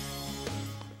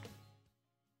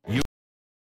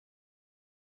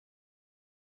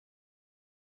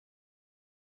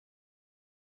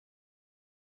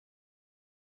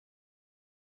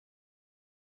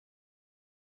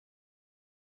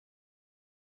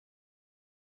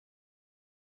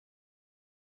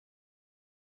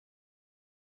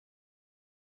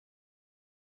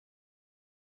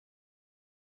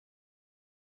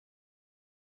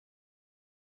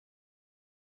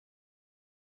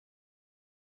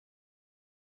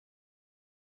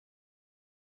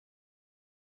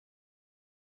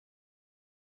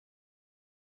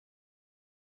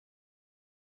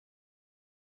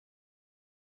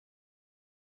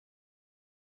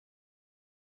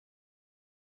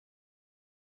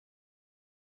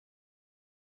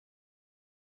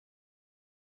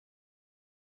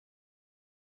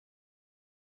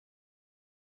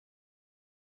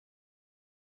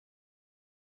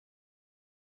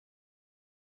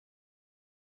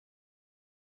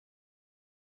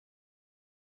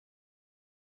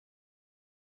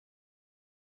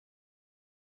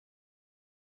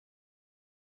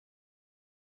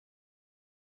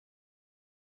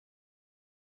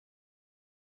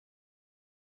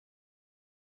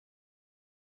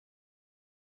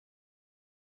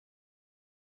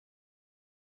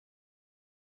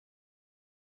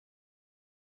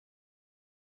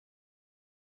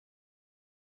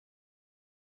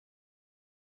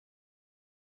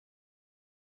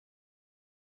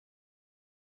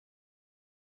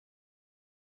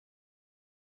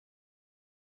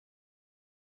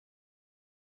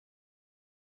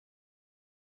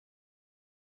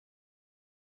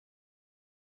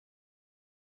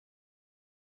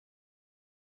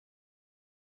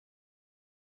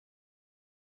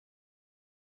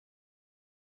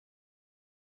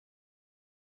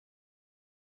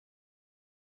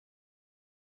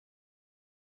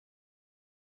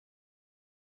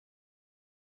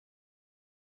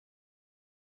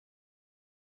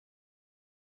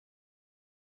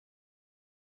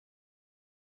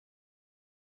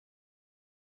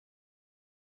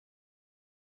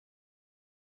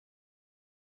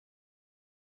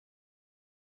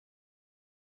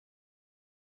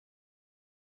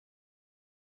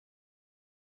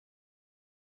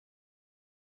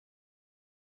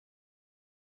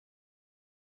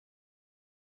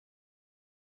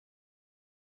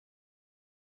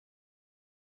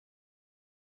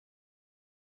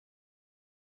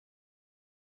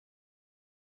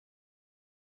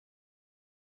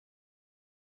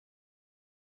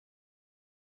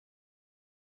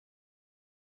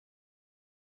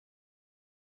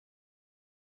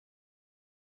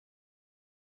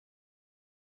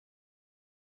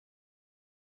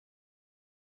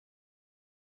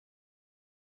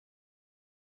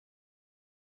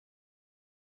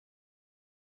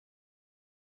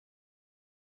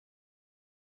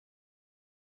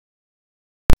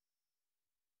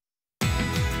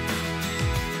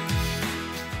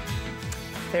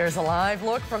 There's a live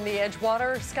look from the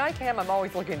Edgewater Skycam. I'm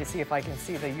always looking to see if I can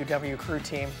see the UW crew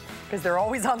team. because they're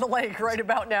always on the lake right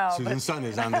about now. Susan Sun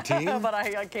is on the team. But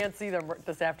I can't see them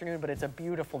this afternoon, but it's a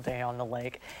beautiful day on the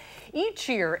lake. Each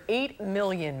year, 8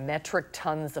 million metric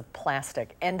tons of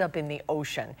plastic end up in the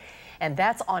ocean. And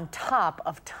that's on top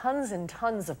of tons and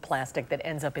tons of plastic that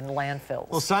ends up in landfills.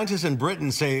 Well, scientists in Britain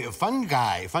say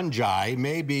fungi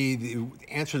may be the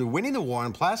answer to winning the war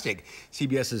on plastic.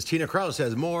 CBS's Tina Krause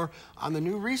has more on the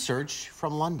new research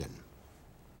from London.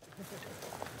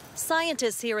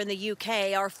 Scientists here in the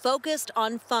UK are focused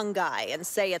on fungi and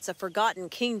say it's a forgotten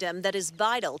kingdom that is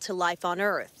vital to life on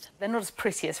Earth. They're not as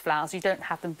pretty as flowers. You don't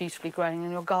have them beautifully growing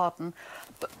in your garden,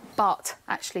 but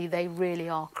actually they really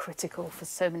are critical for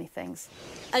so many things.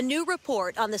 A new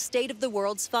report on the state of the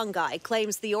world's fungi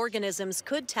claims the organisms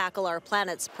could tackle our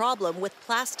planet's problem with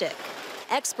plastic.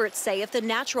 Experts say if the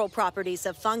natural properties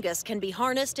of fungus can be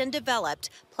harnessed and developed,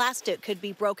 plastic could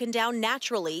be broken down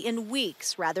naturally in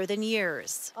weeks rather than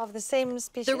years. Of the same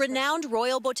species. The renowned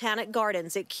Royal Botanic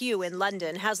Gardens at Kew in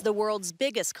London has the world's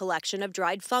biggest collection of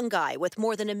dried fungi with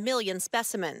more than 1 million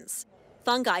specimens.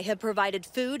 Fungi have provided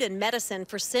food and medicine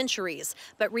for centuries,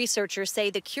 but researchers say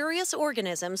the curious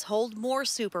organisms hold more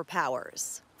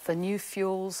superpowers. For new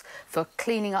fuels, for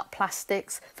cleaning up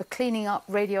plastics, for cleaning up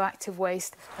radioactive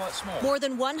waste. More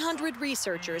than 100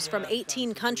 researchers from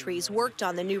 18 countries worked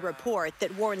on the new report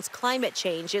that warns climate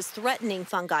change is threatening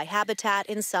fungi habitat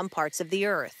in some parts of the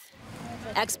Earth.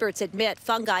 Experts admit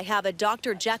fungi have a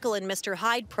Dr. Jekyll and Mr.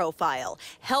 Hyde profile,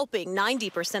 helping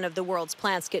 90% of the world's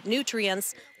plants get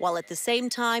nutrients, while at the same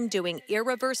time doing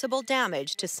irreversible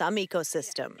damage to some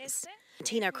ecosystems.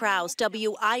 Tina Krause,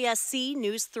 WISC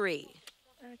News 3.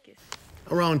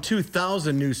 Around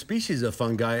 2,000 new species of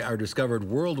fungi are discovered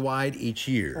worldwide each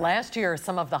year. Last year,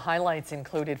 some of the highlights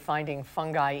included finding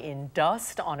fungi in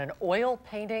dust on an oil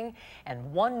painting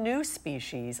and one new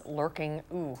species lurking,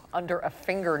 under a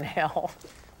fingernail.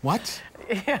 What?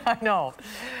 Yeah, I know.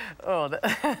 Oh,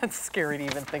 that's scary to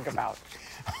even think about.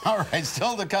 All right,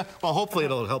 still to come. Well, hopefully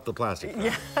it'll help the plastic.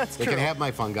 Yeah, that's true. They can have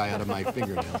my fungi out of my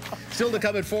fingernail. Still to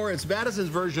come at 4, it's Madison's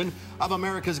version of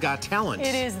America's Got Talent.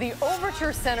 It is the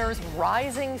Overture Center's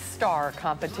Rising Star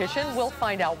competition. We'll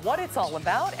find out what it's all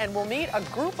about, and we'll meet a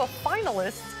group of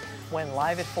finalists when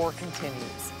Live at 4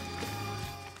 continues.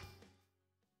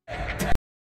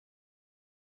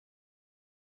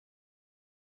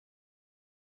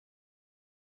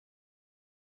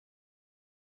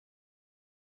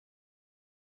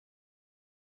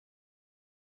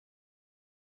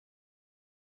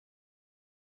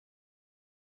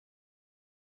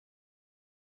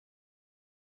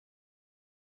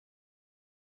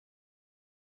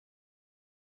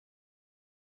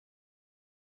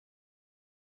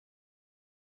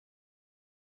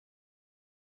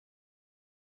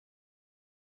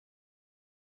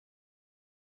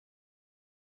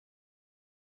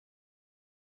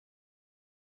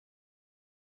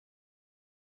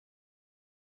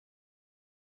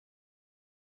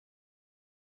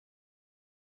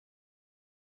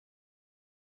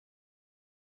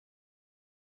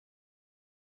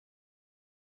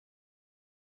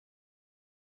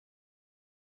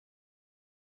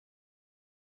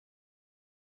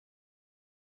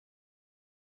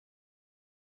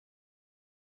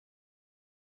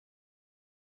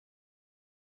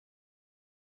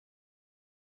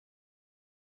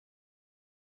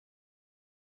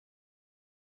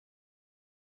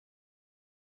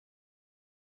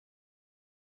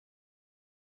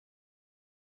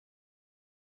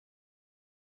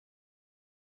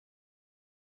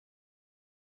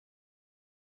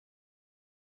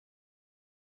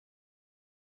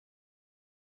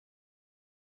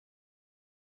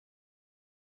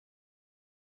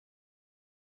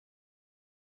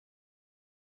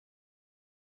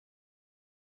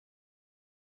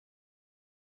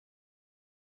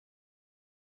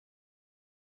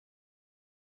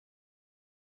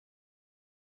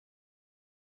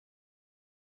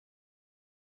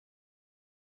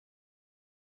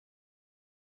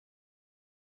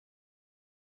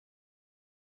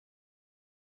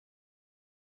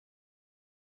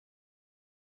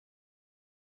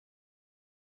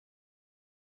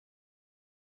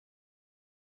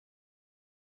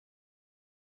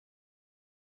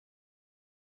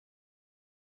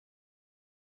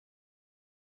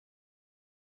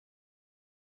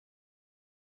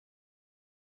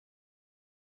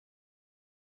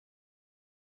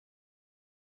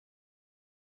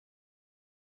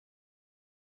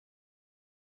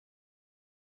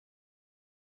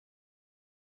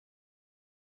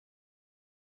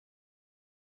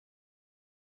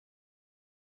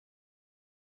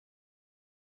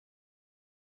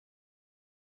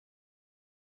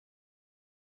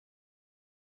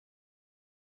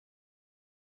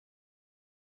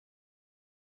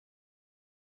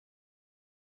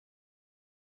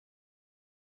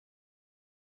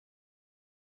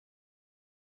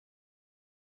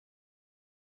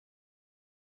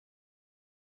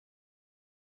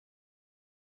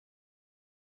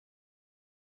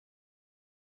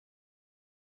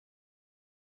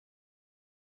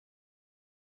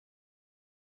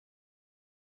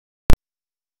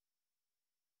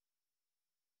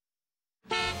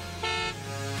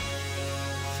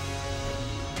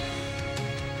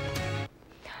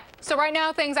 So right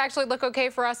now things actually look okay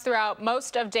for us throughout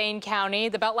most of Dane County.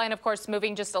 The Beltline, of course,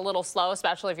 moving just a little slow,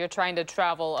 especially if you're trying to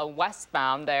travel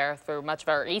westbound there through much of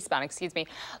our eastbound,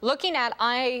 Looking at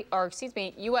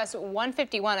US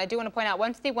 151, I do want to point out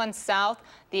 151 south,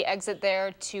 the exit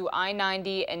there to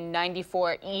I-90 and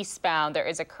 94 eastbound. There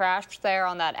is a crash there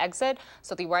on that exit,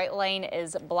 so the right lane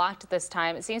is blocked this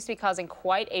time. It seems to be causing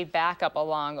quite a backup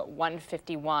along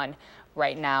 151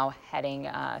 right now, heading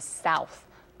south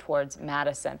towards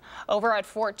Madison. Over at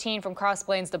 14 from Cross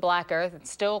Plains to Black Earth, it's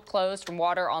still closed from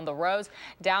water on the roads.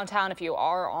 Downtown, if you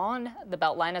are on the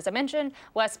Beltline, as I mentioned,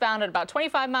 westbound at about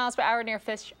 25 miles per hour near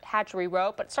Fish Hatchery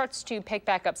Road, but it starts to pick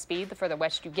back up speed the further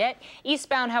west you get.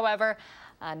 Eastbound, however,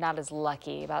 not as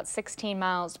lucky, about 16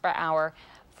 miles per hour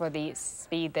for the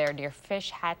speed there near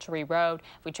Fish Hatchery Road.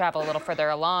 If we travel a little further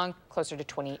along, closer to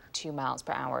 22 miles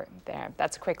per hour there.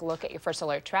 That's a quick look at your first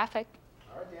alert traffic.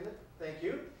 All right, Janet, thank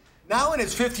you. Now in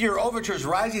its 5th year, Overture's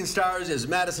Rising Stars is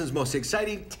Madison's most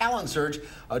exciting talent surge.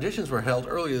 Auditions were held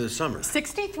earlier this summer.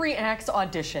 63 acts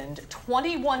auditioned,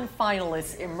 21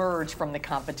 finalists emerged from the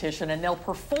competition, and they'll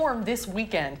perform this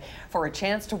weekend for a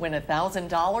chance to win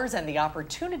 $1,000 and the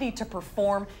opportunity to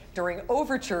perform during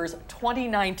Overture's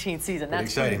 2019 season.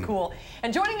 That's pretty cool.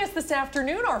 And joining us this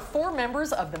afternoon are 4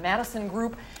 members of the Madison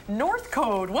group North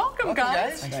Code. Welcome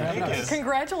guys. Thank you.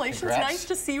 Congratulations. Congrats. Nice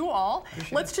to see you all.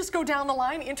 Let's just go down the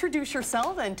line. Introduce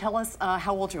yourself and tell us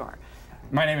how old you are.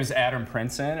 My name is Adam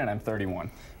Princeton, and I'm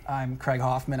 31. I'm Craig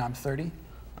Hoffman. I'm 30.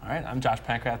 All right, I'm Josh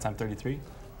Pankratz. I'm 33.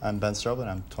 I'm Ben Strobel.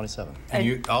 I'm 27. And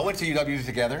you all went to UW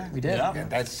together? We did. Yeah.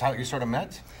 That's how you sort of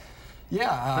met?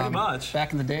 Yeah. Pretty much.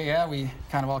 Back in the day, yeah, we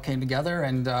kind of all came together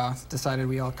and decided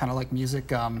we all kind of like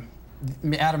music.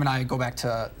 Adam and I go back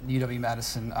to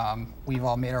UW-Madison. We've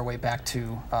all made our way back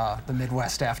to the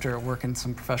Midwest after working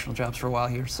some professional jobs for a while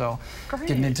here, so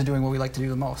getting into doing what we like to do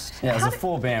the most. Yeah, as a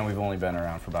full band, we've only been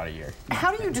around for about a year.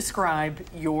 How do you describe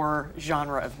your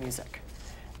genre of music?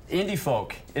 Indie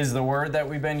folk is the word that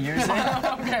we've been using.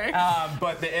 Okay.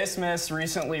 But the Isthmus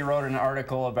recently wrote an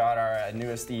article about our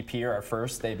newest EP, or our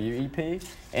first debut EP,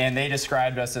 and they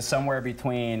described us as somewhere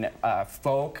between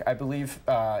folk, I believe,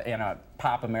 and a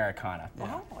pop Americana.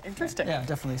 Wow, interesting. Yeah,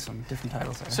 definitely some different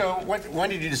titles there. So when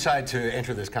did you decide to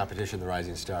enter this competition, the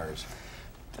Rising Stars?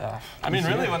 I mean,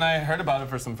 really, when I heard about it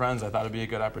for some friends, I thought it'd be a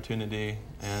good opportunity,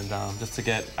 and just to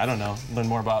get, I don't know, learn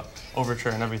more about Overture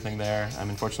and everything there. I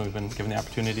mean, fortunately, we've been given the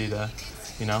opportunity to,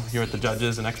 you know, hear what the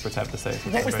judges and experts have to say. So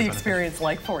what was the experience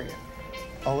like for you?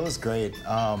 Oh, it was great.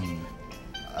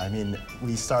 I mean,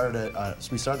 we started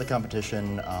the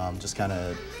competition, just kind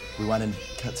of, we went in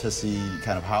to see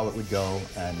kind of how it would go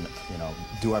and, you know,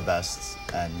 do our best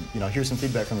and, you know, hear some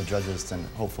feedback from the judges and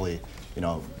hopefully, you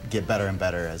know, get better and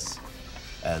better as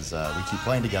we keep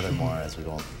playing together more, as we've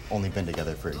only been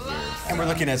together for a year. And we're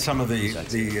looking at some of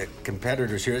the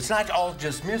competitors here. It's not all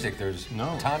just music. There's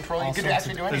tantra. You can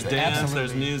actually do anything. There's dance,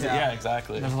 there's music. Yeah,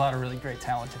 exactly. There's a lot of really great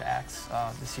talented acts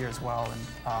this year as well,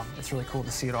 and it's really cool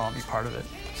to see it all and be part of it.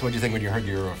 So what did you think when you heard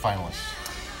your finalists?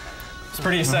 It's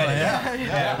pretty exciting.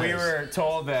 Yeah. We were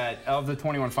told that of the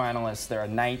 21 finalists, there are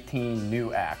 19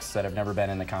 new acts that have never been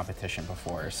in the competition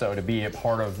before. So to be a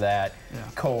part of that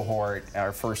cohort,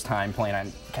 our first time playing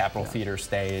on Capitol Theater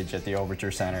stage at the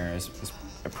Overture Center is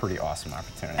a pretty awesome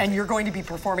opportunity. And you're going to be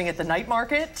performing at the Night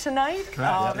Market tonight,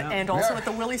 and also at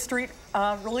the Willie Street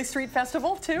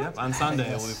Festival too. Yep, on Sunday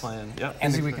we'll be playing. Yep.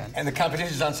 And busy weekend. And the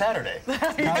competition's on Saturday. You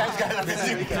guys got a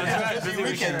busy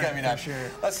weekend coming up. Sure.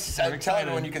 Let's tell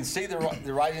everyone you can see the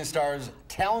Rising Stars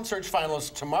Talent Search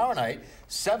finalists tomorrow night,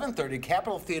 7:30,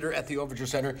 Capitol Theater at the Overture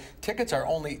Center. Tickets are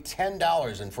only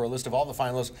 $10, and for a list of all the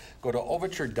finalists, go to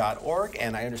overture.org.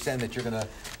 And I understand that you're going to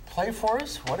play for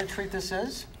us. What a treat this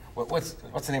is. What's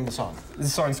the name of the song?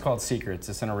 This song's called Secrets.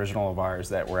 It's an original of ours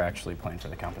that we're actually playing for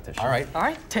the competition. All right. All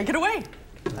right, take it away.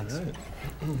 Thanks. All right.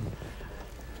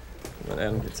 Let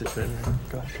Adam get situated.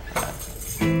 Go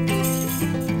ahead.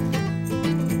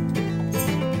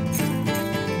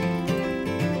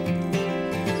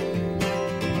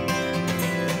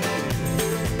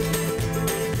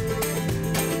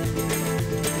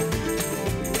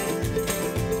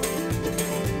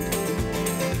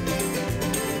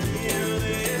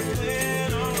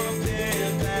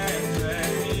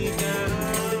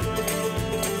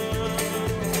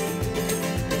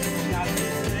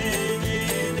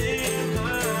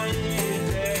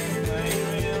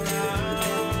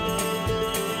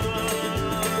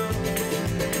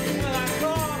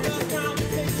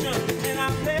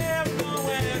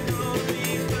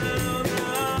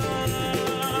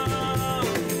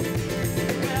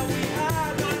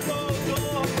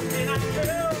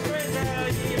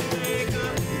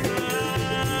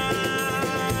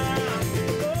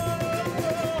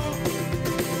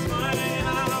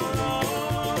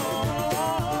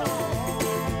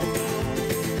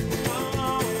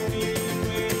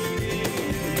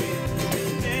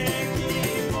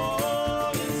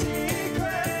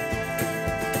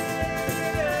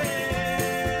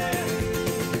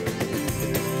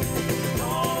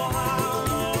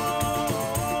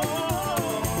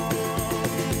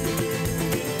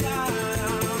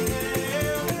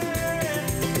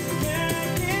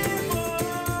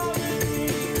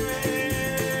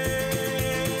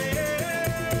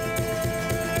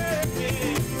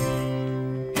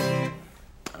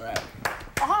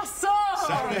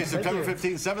 November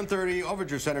 15th, 7:30,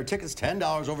 Overture Center. Tickets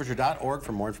 $10, overture.org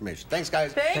for more information. Thanks,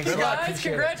 guys. Thanks, Good luck. guys.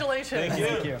 Congratulations.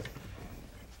 Thank you.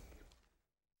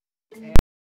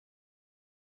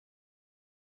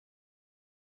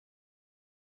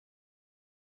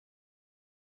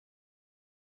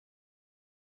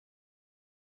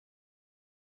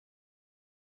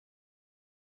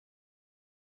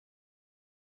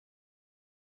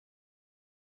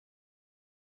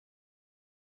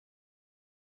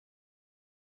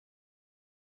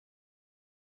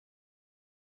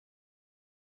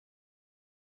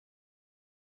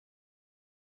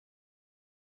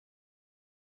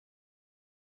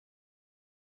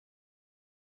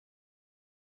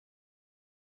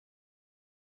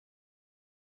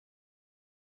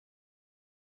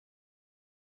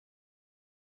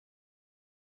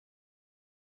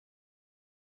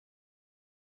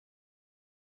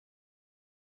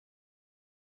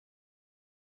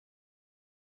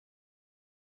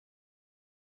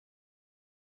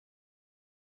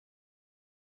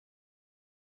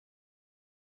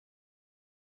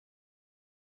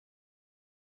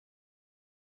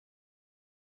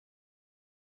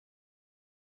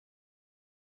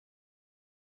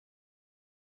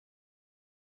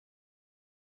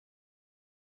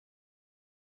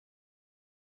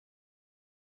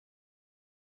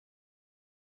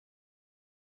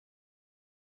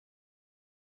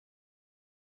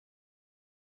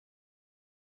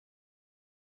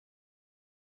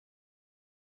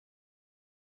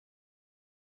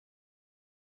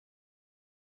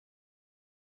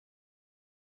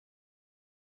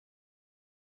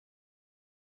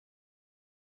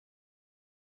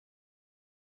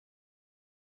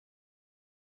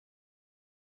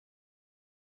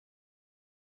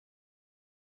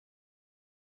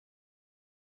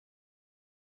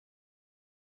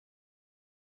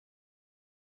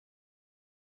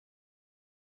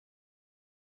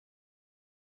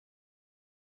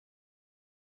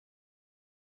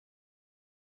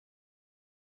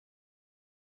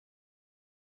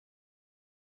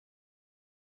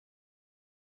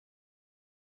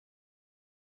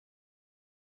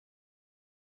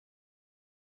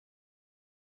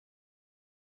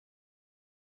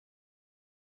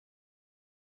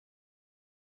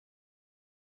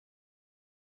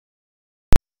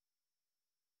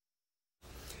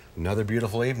 Another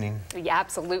beautiful evening. Yeah,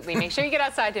 absolutely. Make sure you get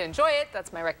outside to enjoy it.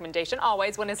 That's my recommendation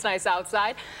always when it's nice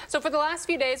outside. So for the last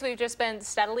few days, we've just been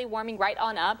steadily warming right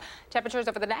on up. Temperatures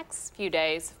over the next few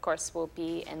days, of course, will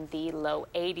be in the low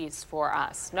 80s for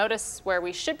us. Notice where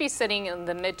we should be sitting in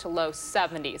the mid to low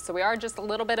 70s. So we are just a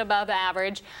little bit above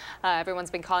average.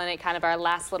 Everyone's been calling it kind of our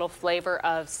last little flavor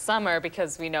of summer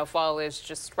because we know fall is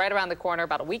just right around the corner,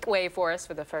 about a week away for us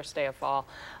for the first day of fall.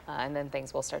 And then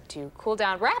things will start to cool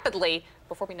down rapidly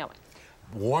before we know it.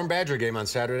 Warm Badger game on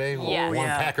Saturday. Yes. Warm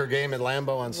Packer game at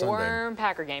Lambeau on Sunday. Warm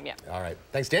Packer game, yeah. All right.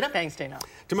 Thanks, Dana. Thanks, Dana.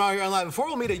 Tomorrow you're on live. Before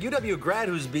we'll meet a UW grad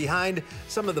who's behind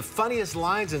some of the funniest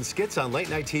lines and skits on late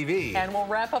night TV. And we'll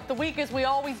wrap up the week as we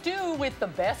always do with the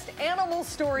best animal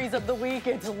stories of the week.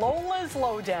 It's Lola's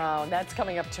Lowdown. That's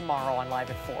coming up tomorrow on Live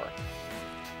at 4.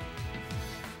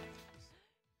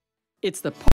 It's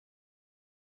the